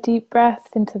another deep breath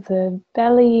into the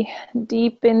belly,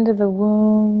 deep into the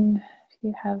womb, if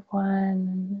you have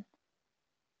one,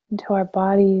 into our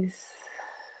bodies.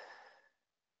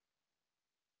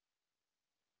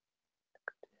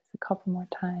 A couple more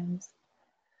times.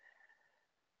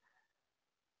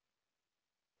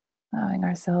 Allowing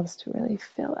ourselves to really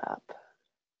fill up.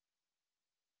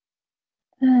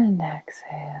 And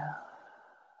exhale.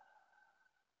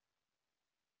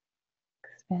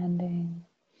 Expanding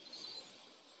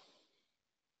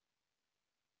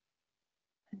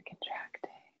and contracting.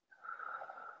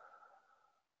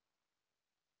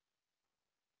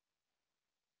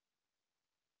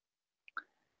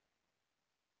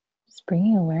 Just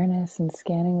bringing awareness and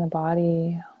scanning the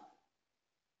body.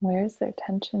 Where's there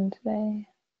tension today?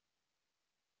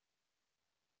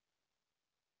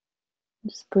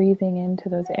 Just breathing into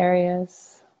those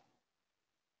areas.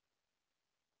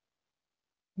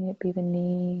 May it be the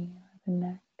knee, the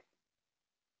neck,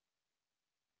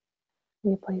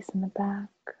 be a place in the back.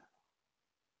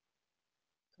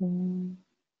 Just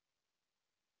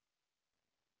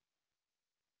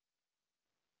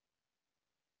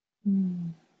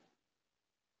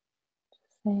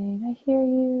saying, I hear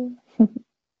you.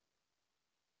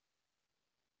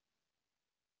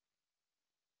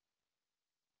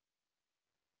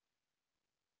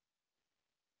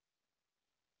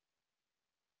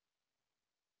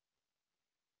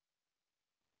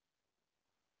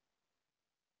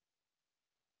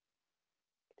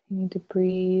 Continue to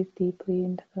breathe deeply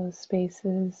into those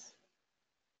spaces,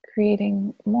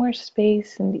 creating more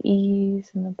space and ease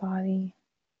in the body.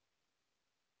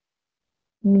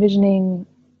 Envisioning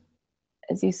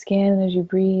as you scan and as you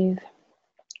breathe,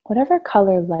 whatever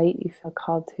color light you feel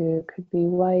called to. It could be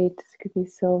white, it could be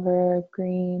silver,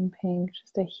 green, pink,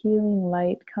 just a healing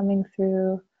light coming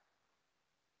through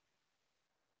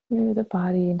the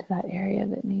body into that area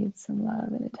that needs some love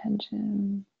and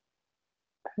attention,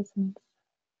 presence.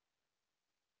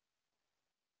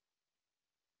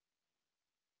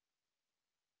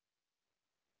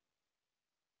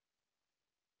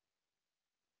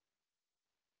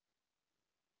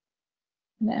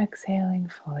 And exhaling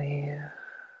fully.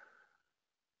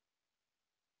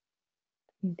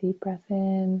 Deep breath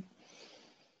in.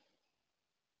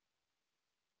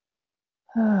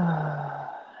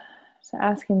 So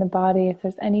asking the body if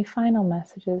there's any final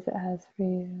messages it has for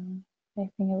you,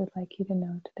 anything it would like you to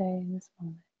know today in this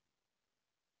moment.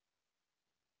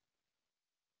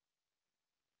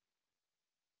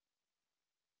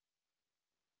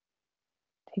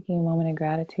 Taking a moment of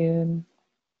gratitude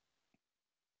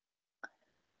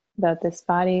about this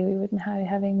body, we wouldn't have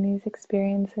having these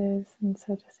experiences. And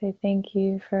so to say thank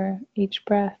you for each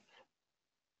breath.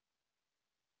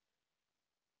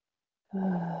 Thank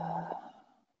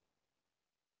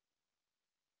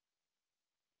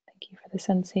you for the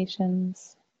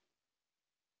sensations,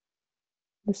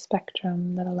 the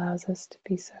spectrum that allows us to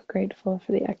be so grateful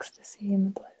for the ecstasy and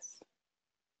the bliss.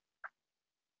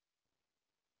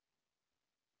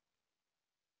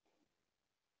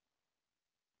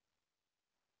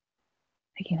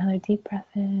 Taking another deep breath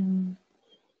in.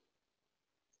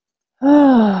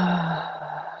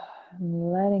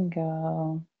 And letting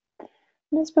go.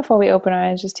 Just before we open our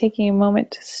eyes, just taking a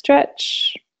moment to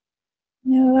stretch,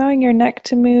 allowing your neck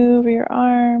to move, or your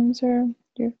arms, or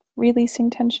you're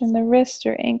releasing tension in the wrist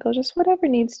or ankle, just whatever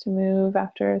needs to move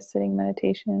after a sitting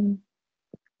meditation.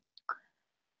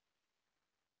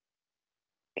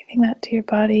 Giving that to your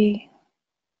body,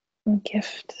 a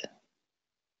gift,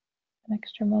 an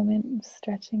extra moment of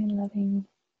stretching and loving.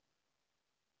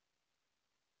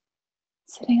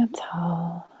 Sitting up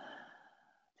tall,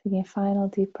 taking a final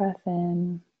deep breath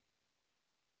in.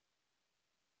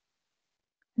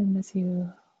 And as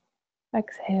you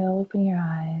exhale, open your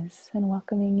eyes and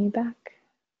welcoming you back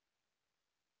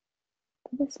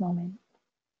to this moment.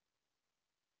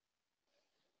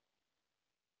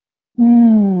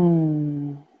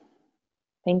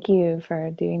 Thank you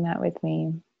for doing that with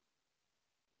me.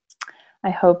 I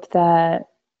hope that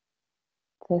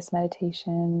this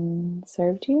meditation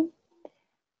served you,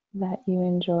 that you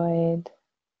enjoyed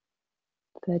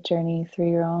the journey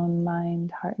through your own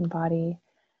mind, heart, and body.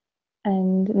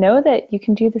 And know that you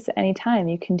can do this at any time.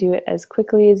 You can do it as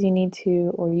quickly as you need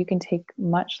to, or you can take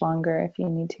much longer if you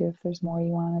need to, if there's more you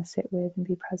want to sit with and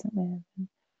be present with.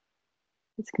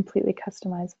 It's completely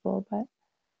customizable, but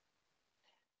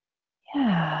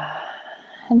yeah.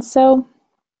 And so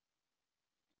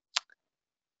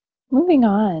Moving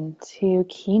on to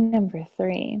key number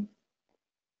 3,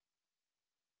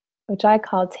 which I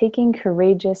call taking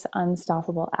courageous,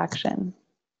 unstoppable action.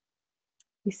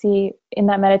 You see, in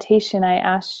that meditation, I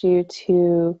asked you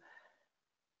to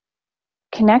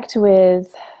connect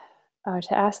with,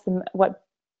 to ask them what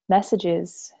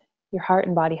messages your heart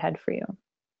and body had for you.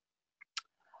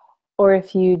 Or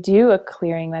if you do a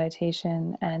clearing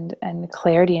meditation and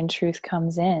clarity and truth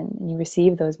comes in and you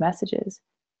receive those messages,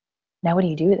 now what do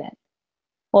you do with it?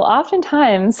 Well,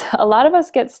 oftentimes, a lot of us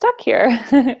get stuck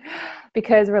here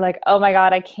because we're like, oh my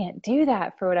God, I can't do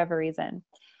that for whatever reason.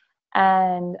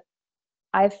 And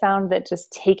I've found that just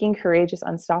taking courageous,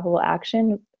 unstoppable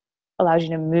action allows you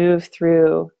to move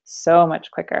through so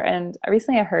much quicker. And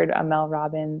recently I heard a Mel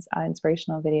Robbins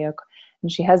inspirational video,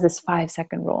 and she has this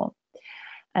 5-second rule.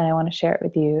 And I want to share it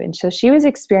with you. And so she was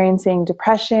experiencing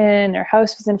depression, her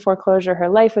house was in foreclosure, her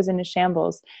life was in a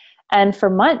shambles. And for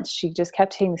months, she just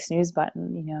kept hitting the snooze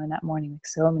button, in that morning, like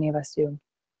so many of us do.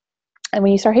 And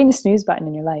when you start hitting the snooze button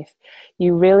in your life, in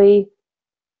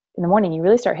the morning, you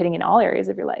really start hitting in all areas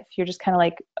of your life. You're just kind of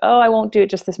like, oh, I won't do it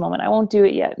just this moment. I won't do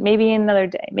it yet. Maybe another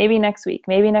day, maybe next week,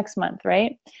 maybe next month,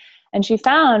 right? And she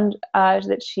found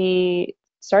that she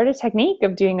started a technique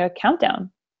of doing a countdown,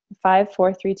 5,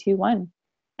 4, 3, 2, 1.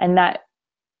 And that,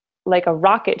 like a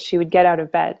rocket, she would get out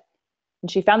of bed. And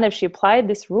she found that if she applied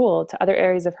this rule to other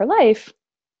areas of her life,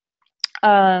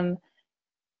 the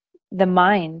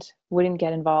mind wouldn't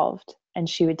get involved and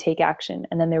she would take action,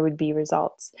 and then there would be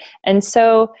results. And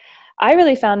so I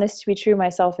really found this to be true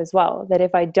myself as well, that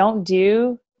if I don't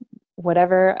do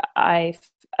whatever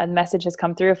a message has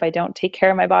come through, if I don't take care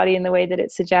of my body in the way that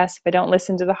it suggests, if I don't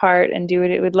listen to the heart and do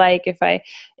what it would like, if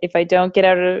I don't get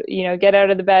out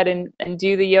of the bed and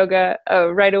do the yoga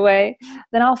right away,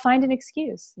 then I'll find an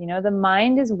excuse. The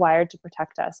mind is wired to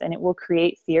protect us, and it will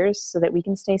create fears so that we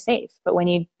can stay safe. But when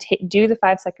you do the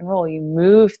 5-second rule, you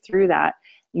move through that.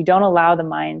 You don't allow the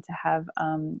mind to have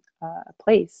a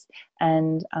place,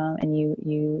 and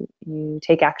you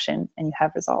take action and you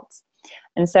have results.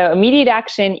 And so immediate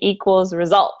action equals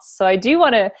results. So I do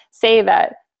want to say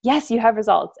that, yes, you have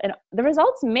results. And the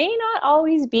results may not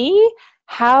always be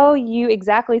how you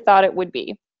exactly thought it would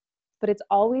be, but it's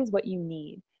always what you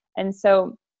need. And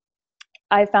so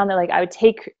I found that I would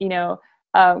take,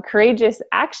 courageous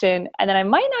action, and then I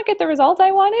might not get the results I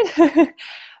wanted,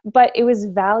 but it was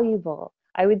valuable.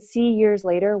 I would see years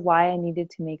later why I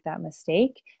needed to make that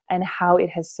mistake and how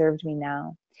it has served me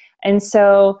now. And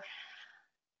so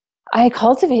I've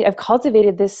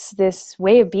cultivated this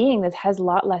way of being that has a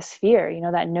lot less fear,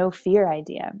 that no fear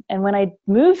idea. And when I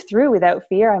move through without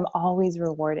fear, I'm always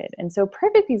rewarded. And so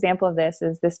perfect example of this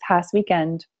is this past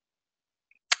weekend,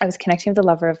 I was connecting with a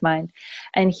lover of mine,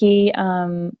 and he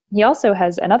also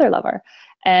has another lover.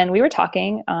 And we were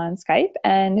talking on Skype,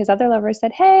 and his other lover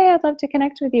said, hey, I'd love to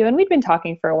connect with you. And we'd been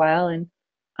talking for a while,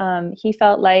 and he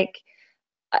felt like,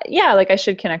 I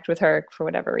should connect with her for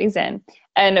whatever reason.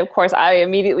 And of course, I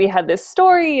immediately had this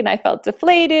story, and I felt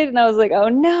deflated, and I was like, oh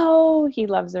no, he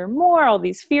loves her more. All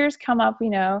these fears come up,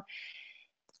 And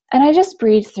I just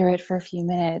breathed through it for a few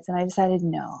minutes, and I decided,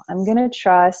 no, I'm going to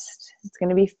trust. It's going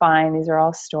to be fine. These are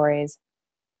all stories.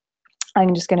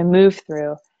 I'm just going to move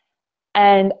through.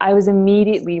 And I was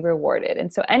immediately rewarded.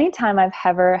 And so anytime I've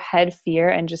ever had fear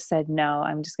and just said, no,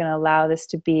 I'm just going to allow this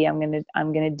to be, I'm going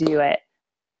to do it,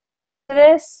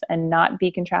 this and not be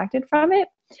contracted from it,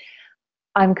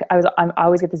 I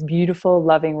always get this beautiful,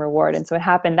 loving reward. And so what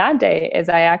happened that day is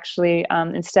I actually,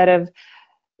 instead of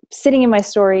sitting in my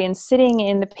story and sitting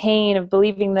in the pain of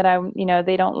believing that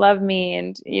they don't love me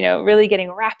and, really getting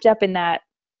wrapped up in that,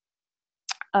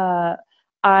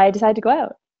 I decided to go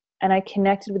out. And I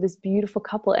connected with this beautiful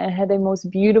couple and had the most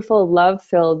beautiful,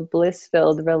 love-filled,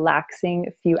 bliss-filled, relaxing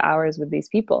few hours with these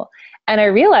people. And I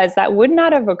realized that would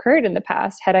not have occurred in the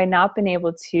past had I not been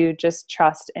able to just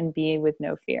trust and be with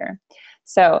no fear.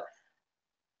 So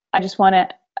I just want to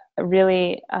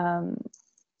really,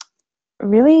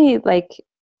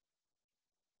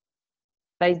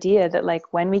 idea that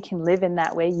when we can live in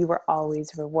that way, you are always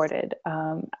rewarded.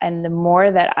 And the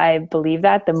more that I believe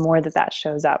that, the more that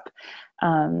shows up.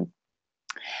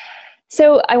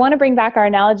 So I want to bring back our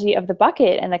analogy of the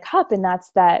bucket and the cup, and that's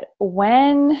that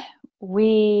when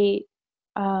we,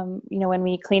 when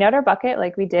we clean out our bucket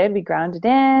like we did, we ground it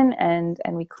in and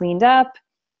we cleaned up,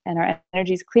 and our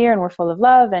energy is clear and we're full of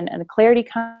love, and the clarity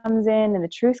comes in and the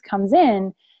truth comes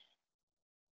in.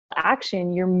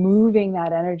 Action, you're moving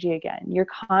that energy again. You're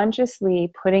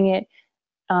consciously putting it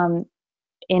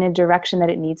in a direction that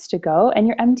it needs to go, and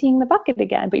you're emptying the bucket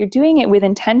again, but you're doing it with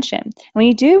intention. When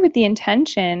you do it with the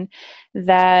intention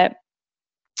that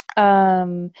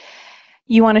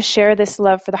you want to share this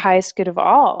love for the highest good of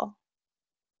all,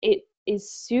 it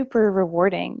is super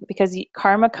rewarding because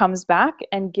karma comes back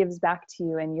and gives back to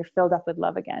you, and you're filled up with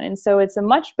love again. And so it's a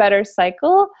much better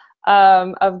cycle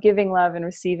of giving love and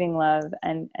receiving love,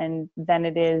 and than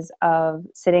it is of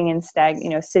sitting in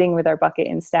sitting with our bucket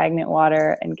in stagnant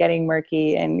water and getting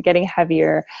murky and getting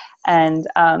heavier. And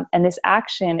this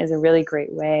action is a really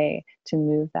great way to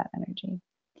move that energy.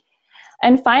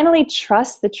 And finally,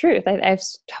 trust the truth. I've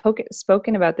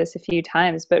spoken about this a few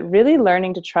times, but really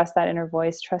learning to trust that inner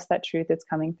voice, trust that truth that's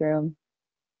coming through,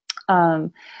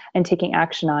 and taking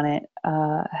action on it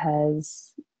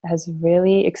has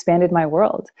really expanded my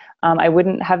world. I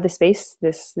wouldn't have the space,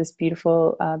 this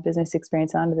beautiful business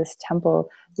experience onto this temple,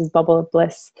 this bubble of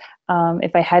bliss,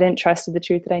 if I hadn't trusted the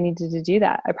truth that I needed to do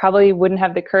that. I probably wouldn't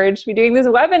have the courage to be doing this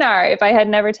webinar if I had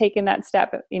never taken that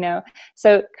step,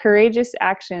 So courageous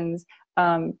actions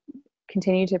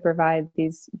continue to provide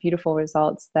these beautiful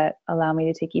results that allow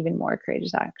me to take even more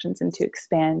courageous actions and to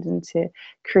expand and to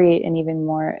create an even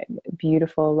more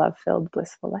beautiful, love-filled,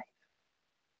 blissful life.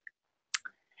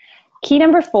 Key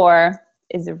number 4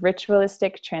 is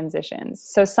ritualistic transitions.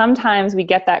 So sometimes we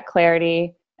get that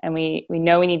clarity and we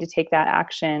know we need to take that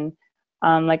action,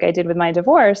 like I did with my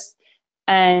divorce.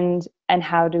 And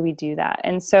how do we do that?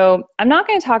 And so I'm not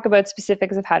going to talk about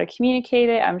specifics of how to communicate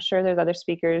it. I'm sure there's other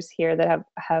speakers here that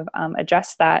have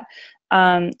addressed that.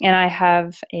 And I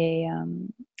have a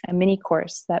mini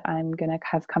course that I'm going to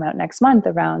have come out next month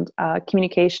around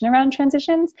communication around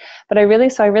transitions. But I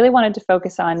really wanted to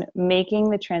focus on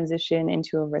making the transition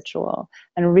into a ritual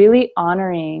and really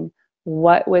honoring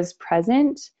what was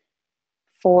present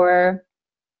for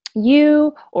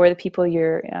you or the people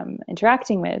you're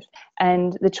interacting with,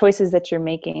 and the choices that you're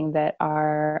making that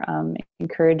are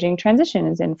encouraging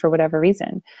transitions and for whatever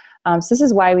reason. So this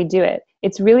is why we do it.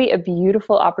 It's really a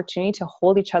beautiful opportunity to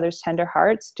hold each other's tender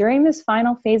hearts during this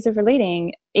final phase of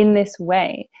relating in this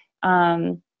way.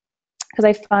 Because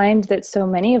I find that so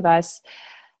many of us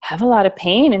have a lot of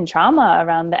pain and trauma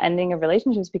around the ending of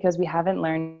relationships because we haven't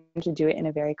learned to do it in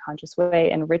a very conscious way.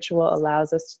 And ritual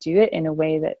allows us to do it in a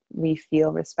way that we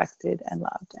feel respected and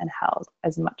loved and held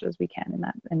as much as we can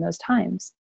in those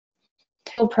times.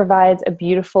 It provides a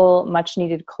beautiful, much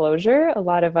needed closure. A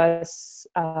lot of us,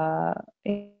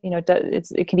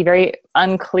 it can be very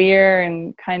unclear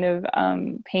and kind of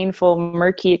painful,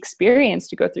 murky experience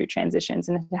to go through transitions,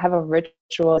 and to have a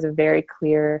ritual is a very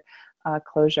clear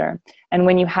closure. And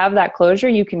when you have that closure,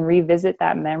 you can revisit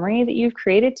that memory that you've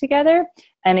created together,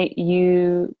 and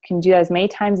you can do that as many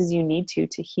times as you need to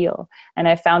heal. And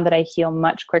I found that I heal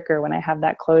much quicker when I have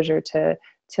that closure to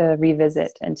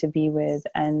revisit and to be with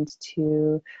and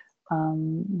to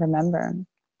remember.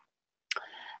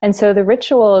 And so the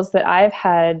rituals that I've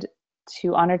had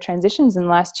to honor transitions in the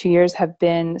last 2 years have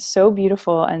been so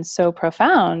beautiful and so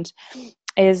profound.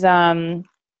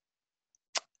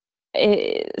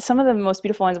 Some of the most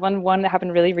beautiful ones, one that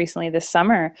happened really recently this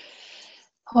summer,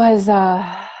 was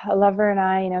a lover and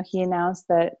I, he announced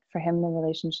that for him the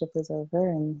relationship was over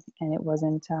and it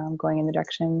wasn't going in the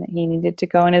direction that he needed to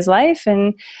go in his life.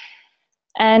 And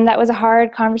that was a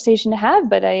hard conversation to have,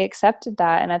 but I accepted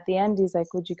that. And at the end, he's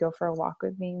like, would you go for a walk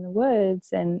with me in the woods?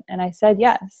 And I said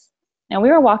yes. And we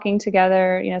were walking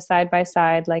together, side by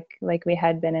side, like we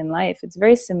had been in life. It's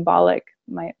very symbolic,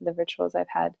 the rituals I've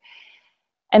had.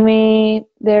 And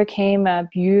there came a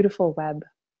beautiful web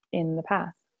in the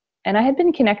path. And I had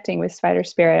been connecting with Spider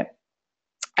Spirit.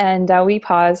 And we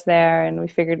paused there and we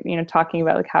figured, talking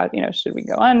about like how, should we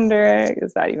go under it?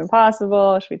 Is that even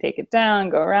possible? Should we take it down,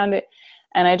 go around it?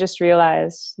 And I just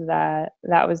realized that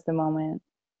that was the moment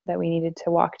that we needed to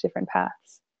walk different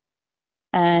paths.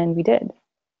 And we did.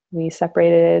 We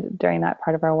separated during that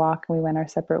part of our walk and we went our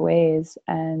separate ways,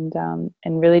 and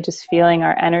really just feeling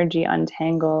our energy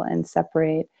untangle and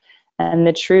separate, and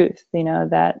the truth,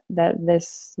 that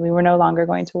we were no longer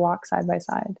going to walk side by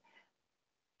side.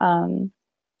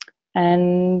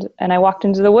 And I walked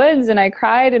into the woods and I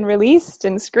cried and released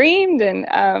and screamed,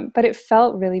 but it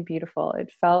felt really beautiful.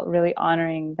 It felt really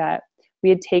honoring that we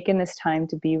had taken this time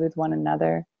to be with one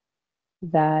another,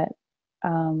 that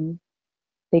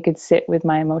they could sit with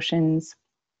my emotions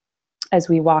as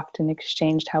we walked and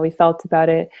exchanged how we felt about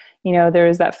it. There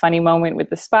was that funny moment with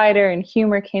the spider and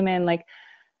humor came in,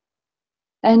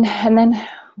 and then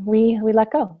we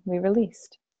let go, we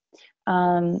released.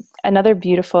 Another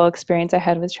beautiful experience I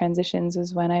had with transitions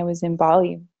was when I was in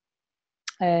Bali.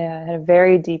 I had a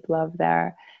very deep love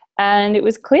there. And it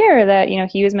was clear that,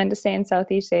 he was meant to stay in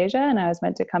Southeast Asia and I was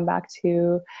meant to come back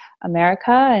to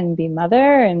America and be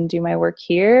mother and do my work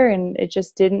here. And it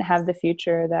just didn't have the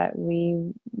future that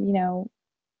we,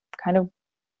 kind of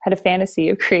had a fantasy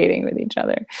of creating with each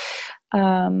other.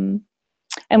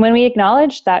 And when we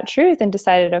acknowledged that truth and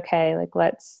decided, okay, like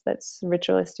let's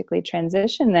ritualistically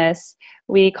transition this,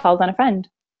 we called on a friend.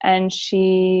 And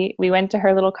we went to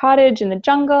her little cottage in the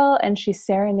jungle, and she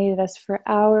serenaded us for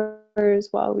hours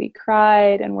while we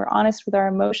cried and were honest with our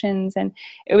emotions. And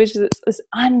it was just this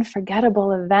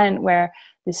unforgettable event where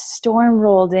this storm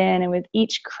rolled in, and with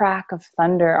each crack of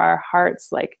thunder, our hearts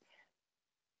like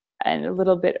and a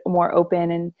little bit more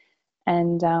open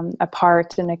and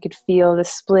apart, and I could feel the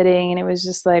splitting, and it was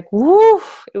just like, woo,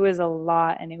 it was a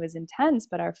lot and it was intense.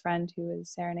 But our friend who was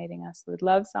serenading us with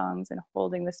love songs and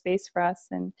holding the space for us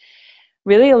and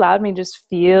really allowed me to just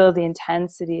feel the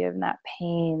intensity of that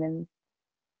pain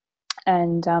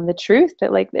and the truth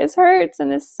that like this hurts and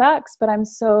this sucks, but I'm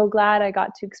so glad I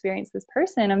got to experience this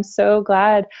person. I'm so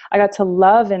glad I got to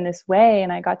love in this way,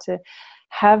 and I got to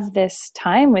have this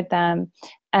time with them,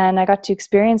 and I got to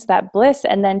experience that bliss,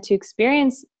 and then to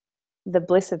experience the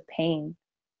bliss of pain.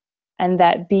 And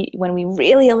when we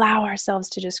really allow ourselves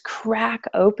to just crack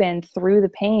open through the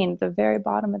pain, the very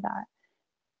bottom of that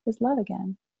is love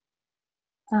again.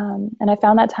 And I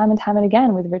found that time and time and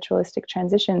again with ritualistic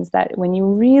transitions, that when you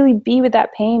really be with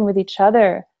that pain with each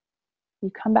other,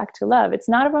 you come back to love. It's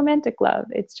not a romantic love.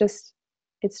 It's just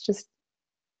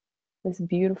this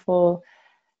beautiful,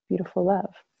 beautiful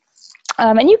love.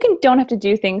 And you don't have to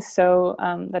do things so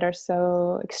that are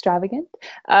so extravagant.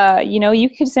 You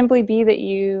could simply be that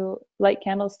you light a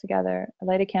candle together,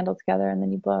 and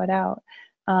then you blow it out.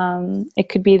 It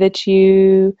could be that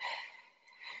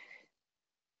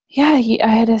I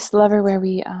had this lover where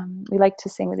we liked to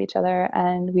sing with each other,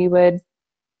 and we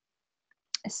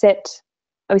sat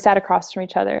across from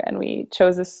each other, and we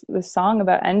chose this song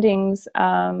about endings,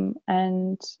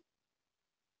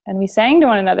 and we sang to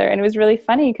one another. And it was really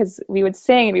funny because we would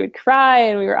sing and we would cry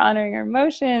and we were honoring our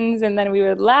emotions, and then we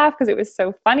would laugh because it was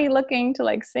so funny looking to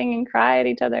like sing and cry at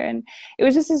each other. And it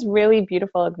was just this really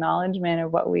beautiful acknowledgement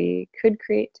of what we could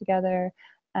create together,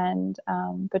 and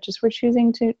but just we're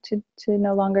choosing to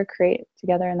no longer create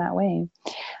together in that way.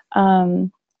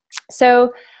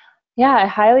 So yeah, I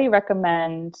highly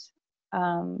recommend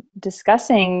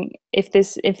discussing, if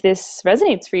this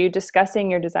resonates for you, discussing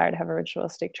your desire to have a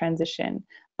ritualistic transition.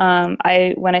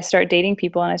 When I start dating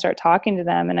people and I start talking to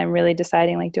them, and I'm really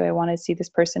deciding, like, do I want to see this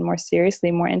person more seriously,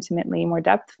 more intimately, more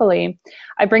depthfully,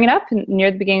 I bring it up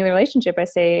near the beginning of the relationship. I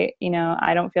say,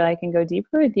 I don't feel I can go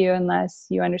deeper with you unless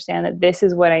you understand that this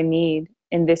is what I need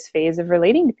in this phase of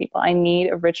relating to people. I need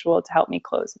a ritual to help me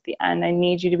close at the end. I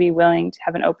need you to be willing to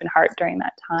have an open heart during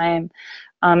that time,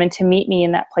 and to meet me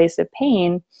in that place of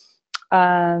pain.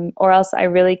 Or else I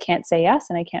really can't say yes,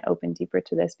 and I can't open deeper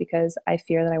to this because I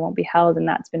fear that I won't be held, and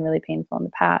that's been really painful in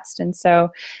the past. And so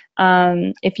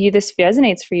if this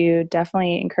resonates for you,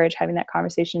 definitely encourage having that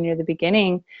conversation near the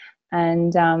beginning,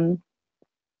 and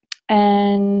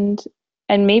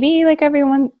maybe like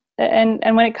everyone,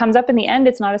 and when it comes up in the end,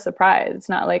 it's not a surprise. It's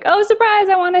not like, oh, surprise,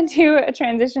 I want to do a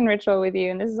transition ritual with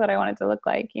you, and this is what I want it to look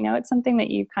like. It's something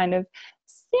that you kind of,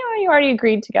 you already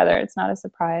agreed together. It's not a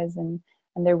surprise, and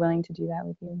they're willing to do that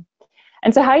with you.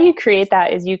 And so how you create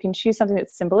that is you can choose something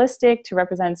that's symbolistic to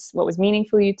represent what was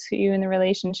meaningful to you in the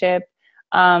relationship.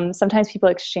 Sometimes people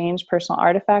exchange personal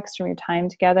artifacts from your time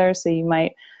together. So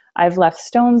I've left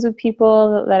stones with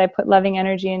people that I put loving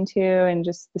energy into, and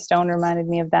just the stone reminded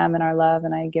me of them and our love,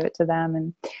 and I give it to them.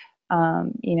 And,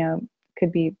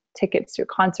 could be tickets to a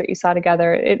concert you saw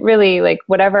together. It really, like,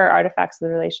 whatever artifacts of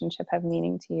the relationship have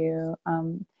meaning to you,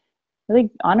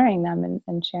 really honoring them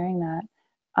and sharing that.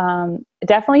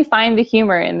 Definitely find the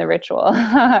humor in the ritual.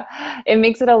 It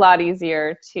makes it a lot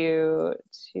easier to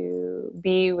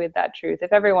be with that truth.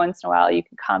 If every once in a while you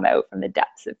can come out from the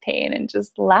depths of pain and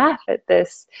just laugh at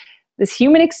this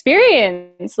human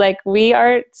experience. Like, we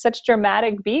are such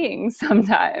dramatic beings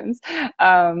sometimes.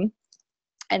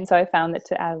 And so I found that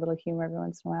to add a little humor every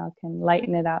once in a while can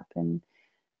lighten it up and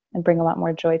bring a lot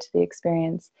more joy to the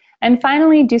experience. And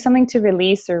finally, do something to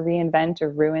release or reinvent or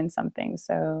ruin something.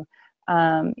 So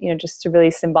just to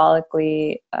really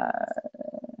symbolically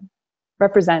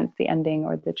represent the ending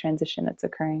or the transition that's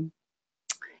occurring.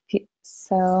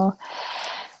 So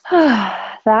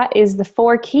that is the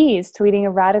 4 keys to leading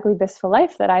a radically blissful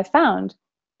life that I found.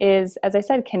 Is, as I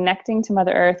said, connecting to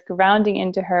Mother Earth, grounding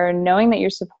into her, knowing that you're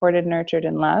supported, nurtured,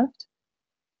 and loved.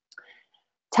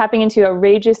 Tapping into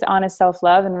outrageous, honest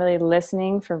self-love and really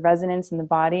listening for resonance in the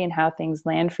body and how things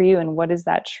land for you, and what is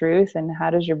that truth, and how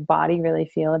does your body really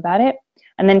feel about it.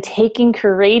 And then taking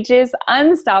courageous,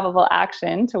 unstoppable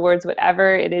action towards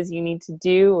whatever it is you need to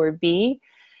do or be.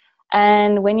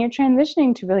 And when you're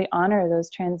transitioning, to really honor those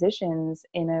transitions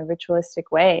in a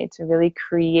ritualistic way, to really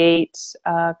create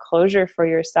closure for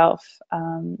yourself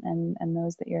and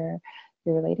those that you're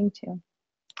relating to.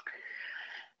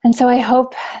 And so I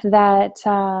hope that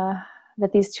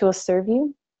that these tools serve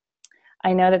you.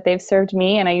 I know that they've served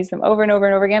me, and I use them over and over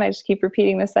and over again. I just keep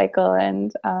repeating the cycle,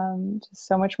 and just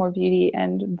so much more beauty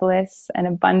and bliss and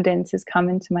abundance has come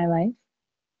into my life.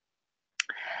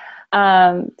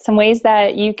 Some ways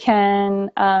that you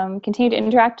can continue to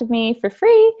interact with me for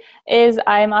free is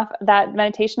that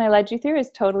meditation I led you through is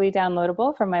totally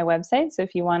downloadable from my website. So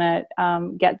if you want to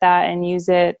get that and use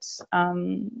it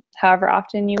however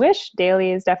often you wish,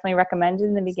 daily is definitely recommended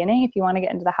in the beginning. If you want to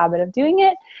get into the habit of doing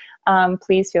it,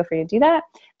 please feel free to do that.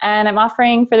 And I'm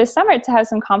offering for this summer to have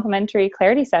some complimentary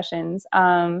clarity sessions,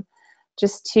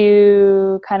 just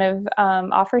to kind of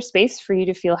offer space for you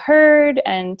to feel heard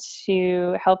and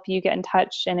to help you get in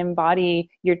touch and embody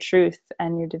your truth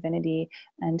and your divinity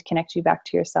and connect you back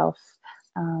to yourself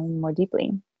more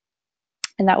deeply.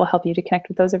 And that will help you to connect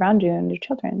with those around you and your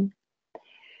children.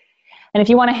 And if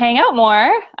you want to hang out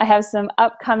more, I have some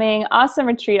upcoming awesome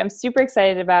retreat I'm super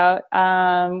excited about.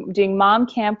 Doing mom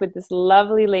camp with this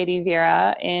lovely lady,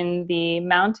 Vera, in the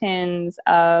mountains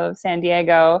of San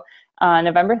Diego on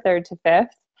November 3rd to 5th.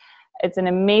 It's an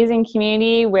amazing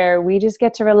community where we just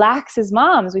get to relax as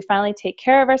moms. We finally take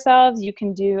care of ourselves. You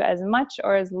can do as much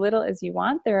or as little as you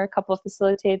want. There are a couple of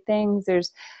facilitated things.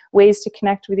 There's ways to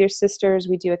connect with your sisters.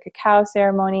 We do a cacao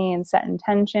ceremony and set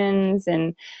intentions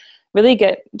and really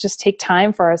just take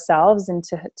time for ourselves and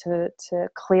to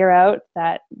clear out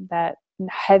that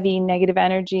heavy negative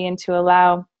energy and to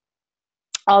allow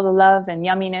all the love and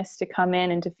yumminess to come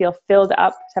in and to feel filled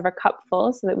up, to have our cup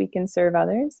full so that we can serve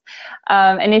others.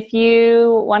 And if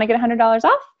you want to get $100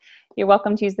 off, you're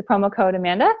welcome to use the promo code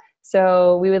Amanda.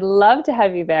 So we would love to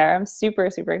have you there. I'm super,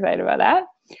 super excited about that.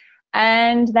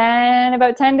 And then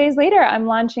about 10 days later, I'm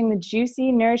launching the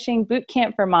Juicy Nourishing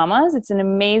Bootcamp for Mamas. It's an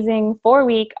amazing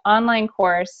 4-week online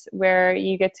course where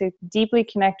you get to deeply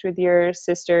connect with your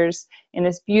sisters in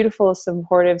this beautiful,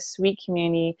 supportive, sweet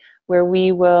community where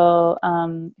we will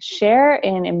share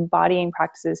in embodying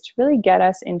practices to really get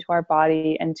us into our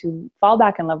body and to fall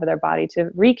back in love with our body, to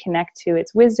reconnect to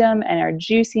its wisdom and our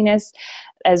juiciness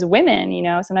as women. You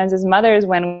know, sometimes as mothers,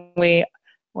 when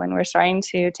we're starting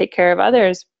to take care of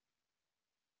others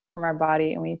from our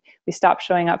body and we stop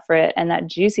showing up for it, and that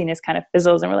juiciness kind of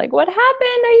fizzles and we're like, what happened?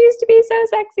 I used to be so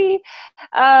sexy.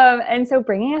 And so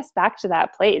bringing us back to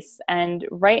that place, and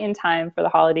right in time for the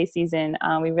holiday season,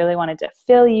 we really wanted to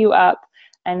fill you up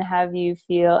and have you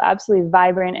feel absolutely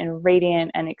vibrant and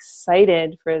radiant and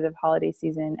excited for the holiday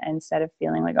season, instead of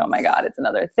feeling like, oh my God, it's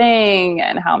another thing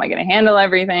and how am I going to handle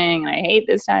everything and I hate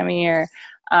this time of year.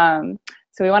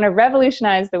 So we want to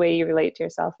revolutionize the way you relate to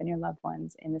yourself and your loved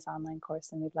ones in this online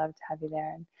course, and we'd love to have you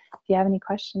there. And if you have any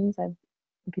questions, I'd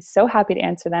be so happy to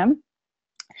answer them.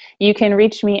 You can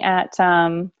reach me at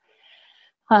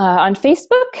on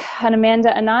Facebook at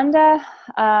Amanda Ananda,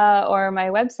 or my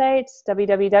website,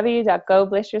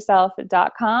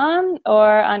 www.goblissyourself.com,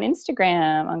 or on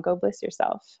Instagram on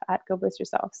goblissyourself, at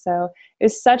goblissyourself. So it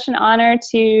was such an honor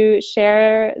to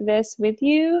share this with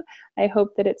you. I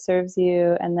hope that it serves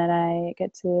you and that I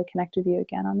get to connect with you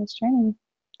again on this journey.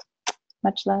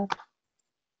 Much love.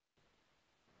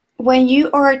 When you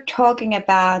are talking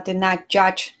about do not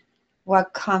judge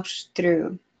what comes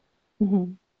through,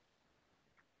 Mm-hmm.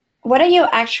 what are you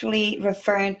actually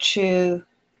referring to?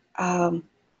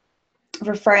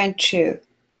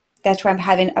 That's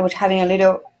why I was having a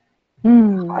little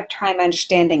hard time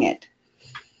understanding it.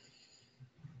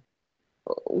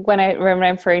 When I'm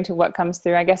referring to what comes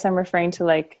through, I guess I'm referring to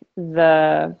like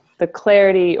the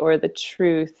clarity or the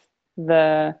truth,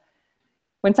 when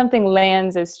something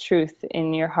lands as truth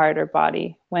in your heart or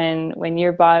body, when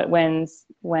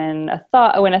a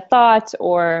thought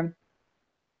or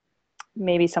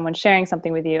maybe someone sharing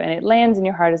something with you and it lands in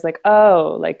your heart is like,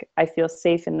 oh, like I feel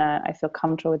safe in that, I feel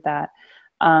comfortable with that.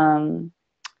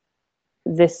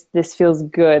 This feels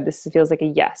good. This feels like a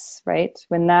yes, right?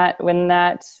 When that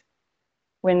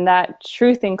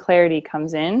truth and clarity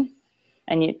comes in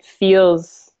and it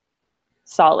feels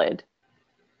solid,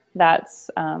 that's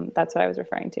what I was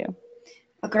referring to.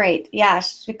 Oh, great.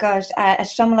 Yes, because at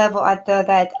some level I thought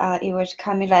that it was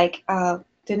coming like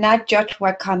do not judge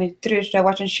what coming through. So I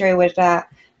wasn't sure it was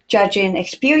judging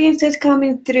experiences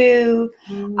coming through,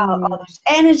 all those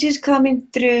energies coming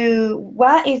through.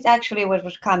 What is actually what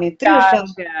was coming through? Gotcha.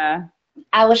 So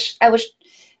I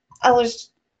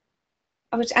was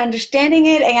understanding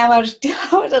it, and I was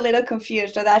a little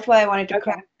confused. So that's why I wanted to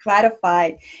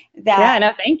clarify that. Yeah,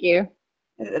 no, thank you.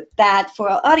 that for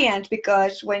our audience,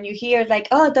 because when you hear like,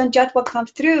 oh, don't judge what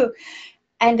comes through,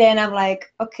 and then I'm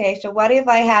like, okay, so what if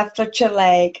I have such a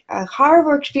like a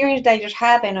horrible experience that just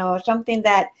happened or something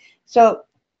that, so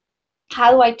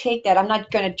how do I take that? I'm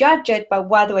not going to judge it, but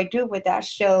what do I do with that?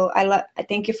 So I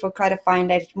thank you for clarifying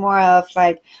that it's more of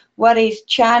like what is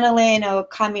channeling or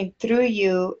coming through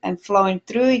you and flowing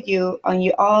through you on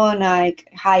your own like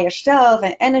higher self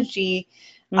and energy.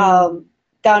 Mm.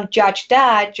 Don't judge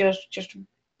that. Just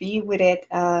be with it.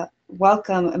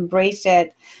 Welcome, embrace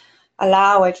it,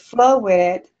 allow it, flow with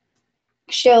it.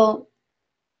 So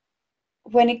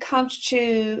when it comes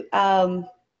to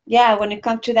when it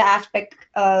comes to the aspect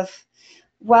of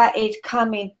what is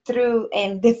coming through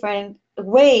in different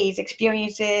ways,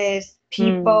 experiences,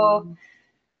 people. Mm.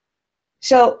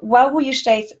 So, what would you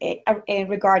say in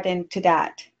regarding to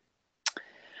that?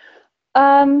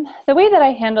 The way that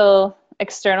I handle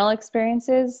external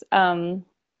experiences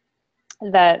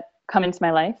that come into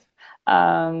my life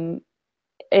um,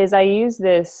 is I use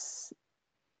this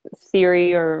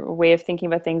theory or way of thinking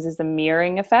about things as the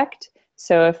mirroring effect.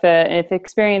 So if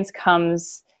experience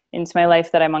comes into my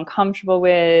life that I'm uncomfortable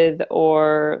with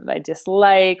or I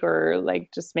dislike or like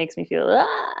just makes me feel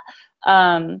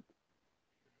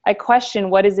I question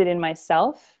what is it in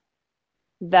myself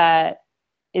that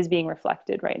is being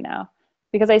reflected right now,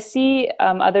 because I see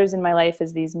others in my life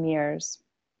as these mirrors,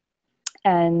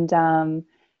 and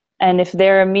if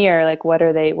they're a mirror, like what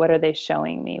are they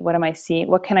showing me? What am I seeing?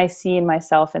 What can I see in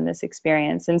myself in this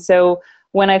experience? And so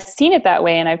when I've seen it that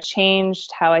way and I've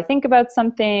changed how I think about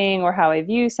something or how I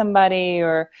view somebody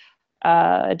or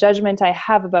a judgment I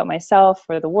have about myself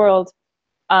or the world,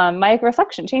 my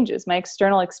reflection changes, my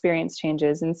external experience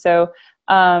changes.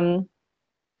 Um,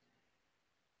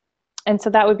 and so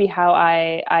that would be how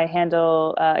I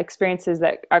handle experiences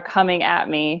that are coming at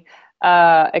me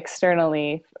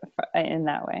externally in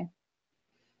that way.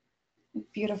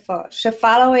 Beautiful. So,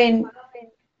 following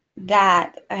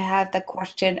that, I have the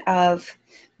question of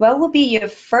what will be your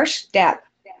first step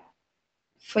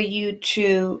for you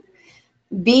to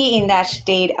be in that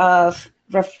state of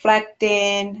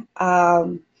reflecting?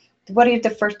 What is the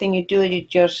first thing you do? You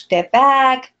just step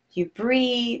back, you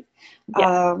breathe.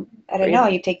 Yeah, I don't know,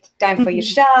 breathe. you take time for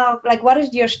yourself. Like, what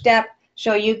is your step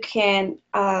so you can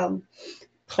Assess.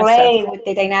 play with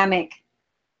the dynamic?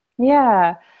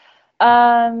 Yeah.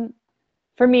 Um,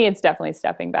 for me, it's definitely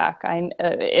stepping back. And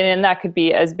that could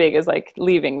be as big as like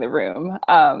leaving the room.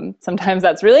 Sometimes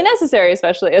that's really necessary,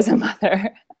 especially as a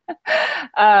mother.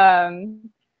 um,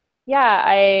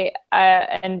 yeah,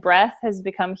 and breath has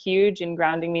become huge in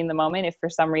grounding me in the moment. If for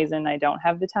some reason I don't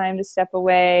have the time to step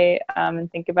away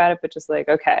and think about it, but just like,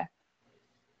 okay,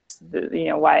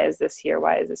 why is this here?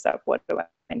 Why is this up? What do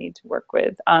I need to work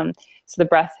with? So the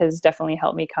breath has definitely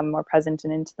helped me come more present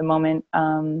and into the moment.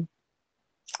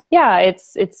 Yeah,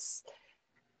 it's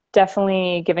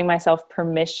definitely giving myself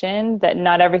permission that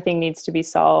not everything needs to be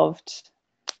solved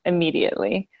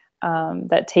immediately.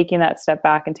 That taking that step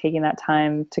back and taking that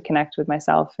time to connect with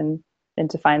myself and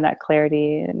to find that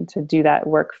clarity and to do that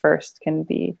work first can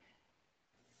be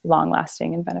long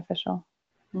lasting and beneficial.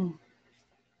 Mm.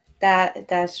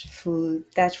 That's food.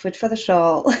 That's food for the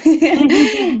soul.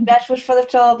 That's food for the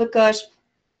soul because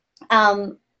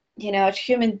um, as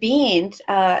human beings,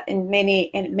 and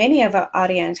many of our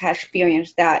audience have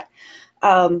experienced that.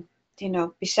 Um,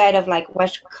 beside of like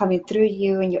what's coming through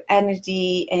you and your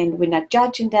energy, and we're not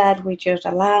judging that, we just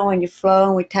allowing you flow,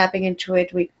 and we're tapping into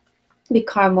it. We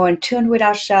become more in tune with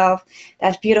ourselves.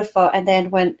 That's beautiful. And then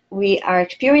when we are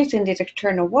experiencing this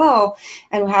external world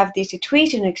and we have these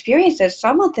situations and experiences,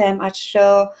 some of them are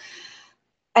so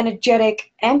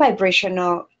energetic and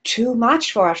vibrational, too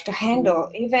much for us to handle,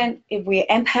 even if we're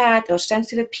empath or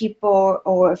sensitive people,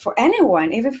 or for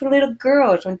anyone, even for little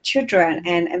girls and children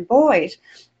and boys.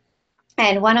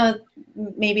 And one of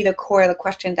maybe the core of the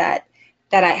question that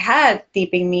I had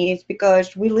deep in me is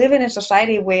because we live in a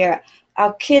society where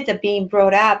our kids are being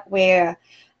brought up where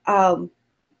um,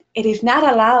 it is not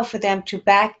allowed for them to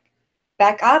back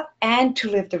up and to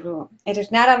leave the room. It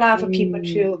is not allowed for people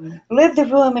to Mm. leave the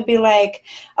room and be like,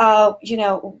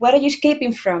 what are you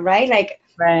escaping from, right? Like,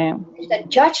 Right. there's a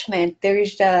judgment. There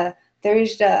is a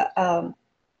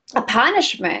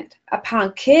punishment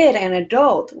upon kid and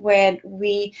adult when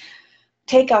we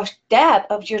take our step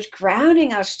of just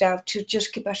grounding ourselves, to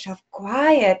just keep ourselves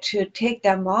quiet, to take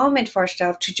that moment for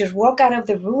ourselves, to just walk out of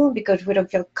the room because we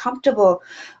don't feel comfortable.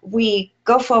 We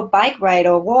go for a bike ride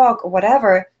or walk or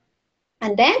whatever,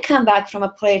 and then come back from a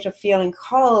place of feeling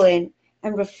whole and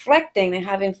reflecting and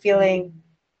having feeling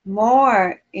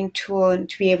more in tune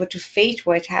to be able to face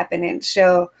what's happening.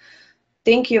 So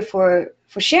thank you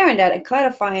sharing that and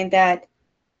clarifying that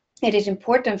it is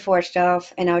important for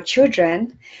ourselves and our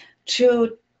children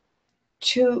to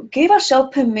give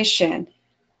ourselves permission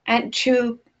and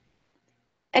to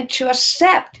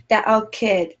accept that our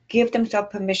kid give themselves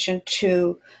permission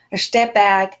to step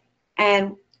back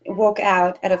and walk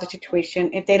out of the situation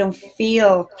if they don't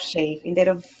feel safe and they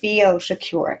don't feel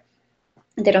secure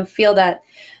and they don't feel that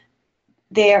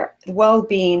their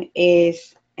well-being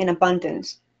is in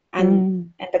abundance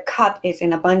and the cup is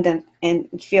in abundance and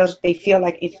they feel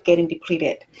like it's getting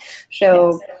depleted.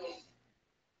 So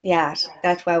yes,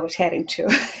 that's where I was heading to.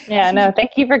 Yeah, no,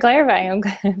 thank you for clarifying.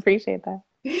 I appreciate that.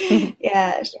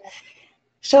 Yes.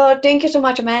 So thank you so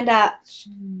much, Amanda.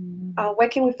 Where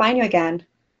can we find you again?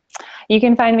 You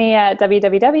can find me at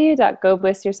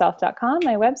www.goblissyourself.com,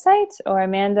 my website, or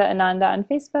Amanda Ananda on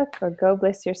Facebook, or Go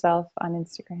Bliss Yourself on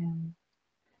Instagram.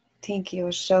 Thank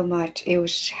you so much.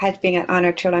 Has been an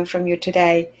honor to learn from you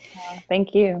today.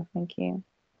 Thank you. Thank you.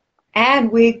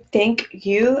 And we thank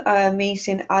you, our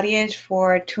amazing audience,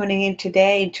 for tuning in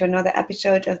today to another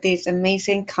episode of this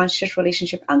amazing Conscious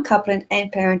Relationship Uncoupling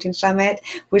and Parenting Summit.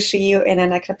 We'll see you in the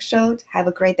next episode. Have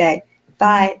a great day.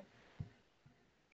 Bye.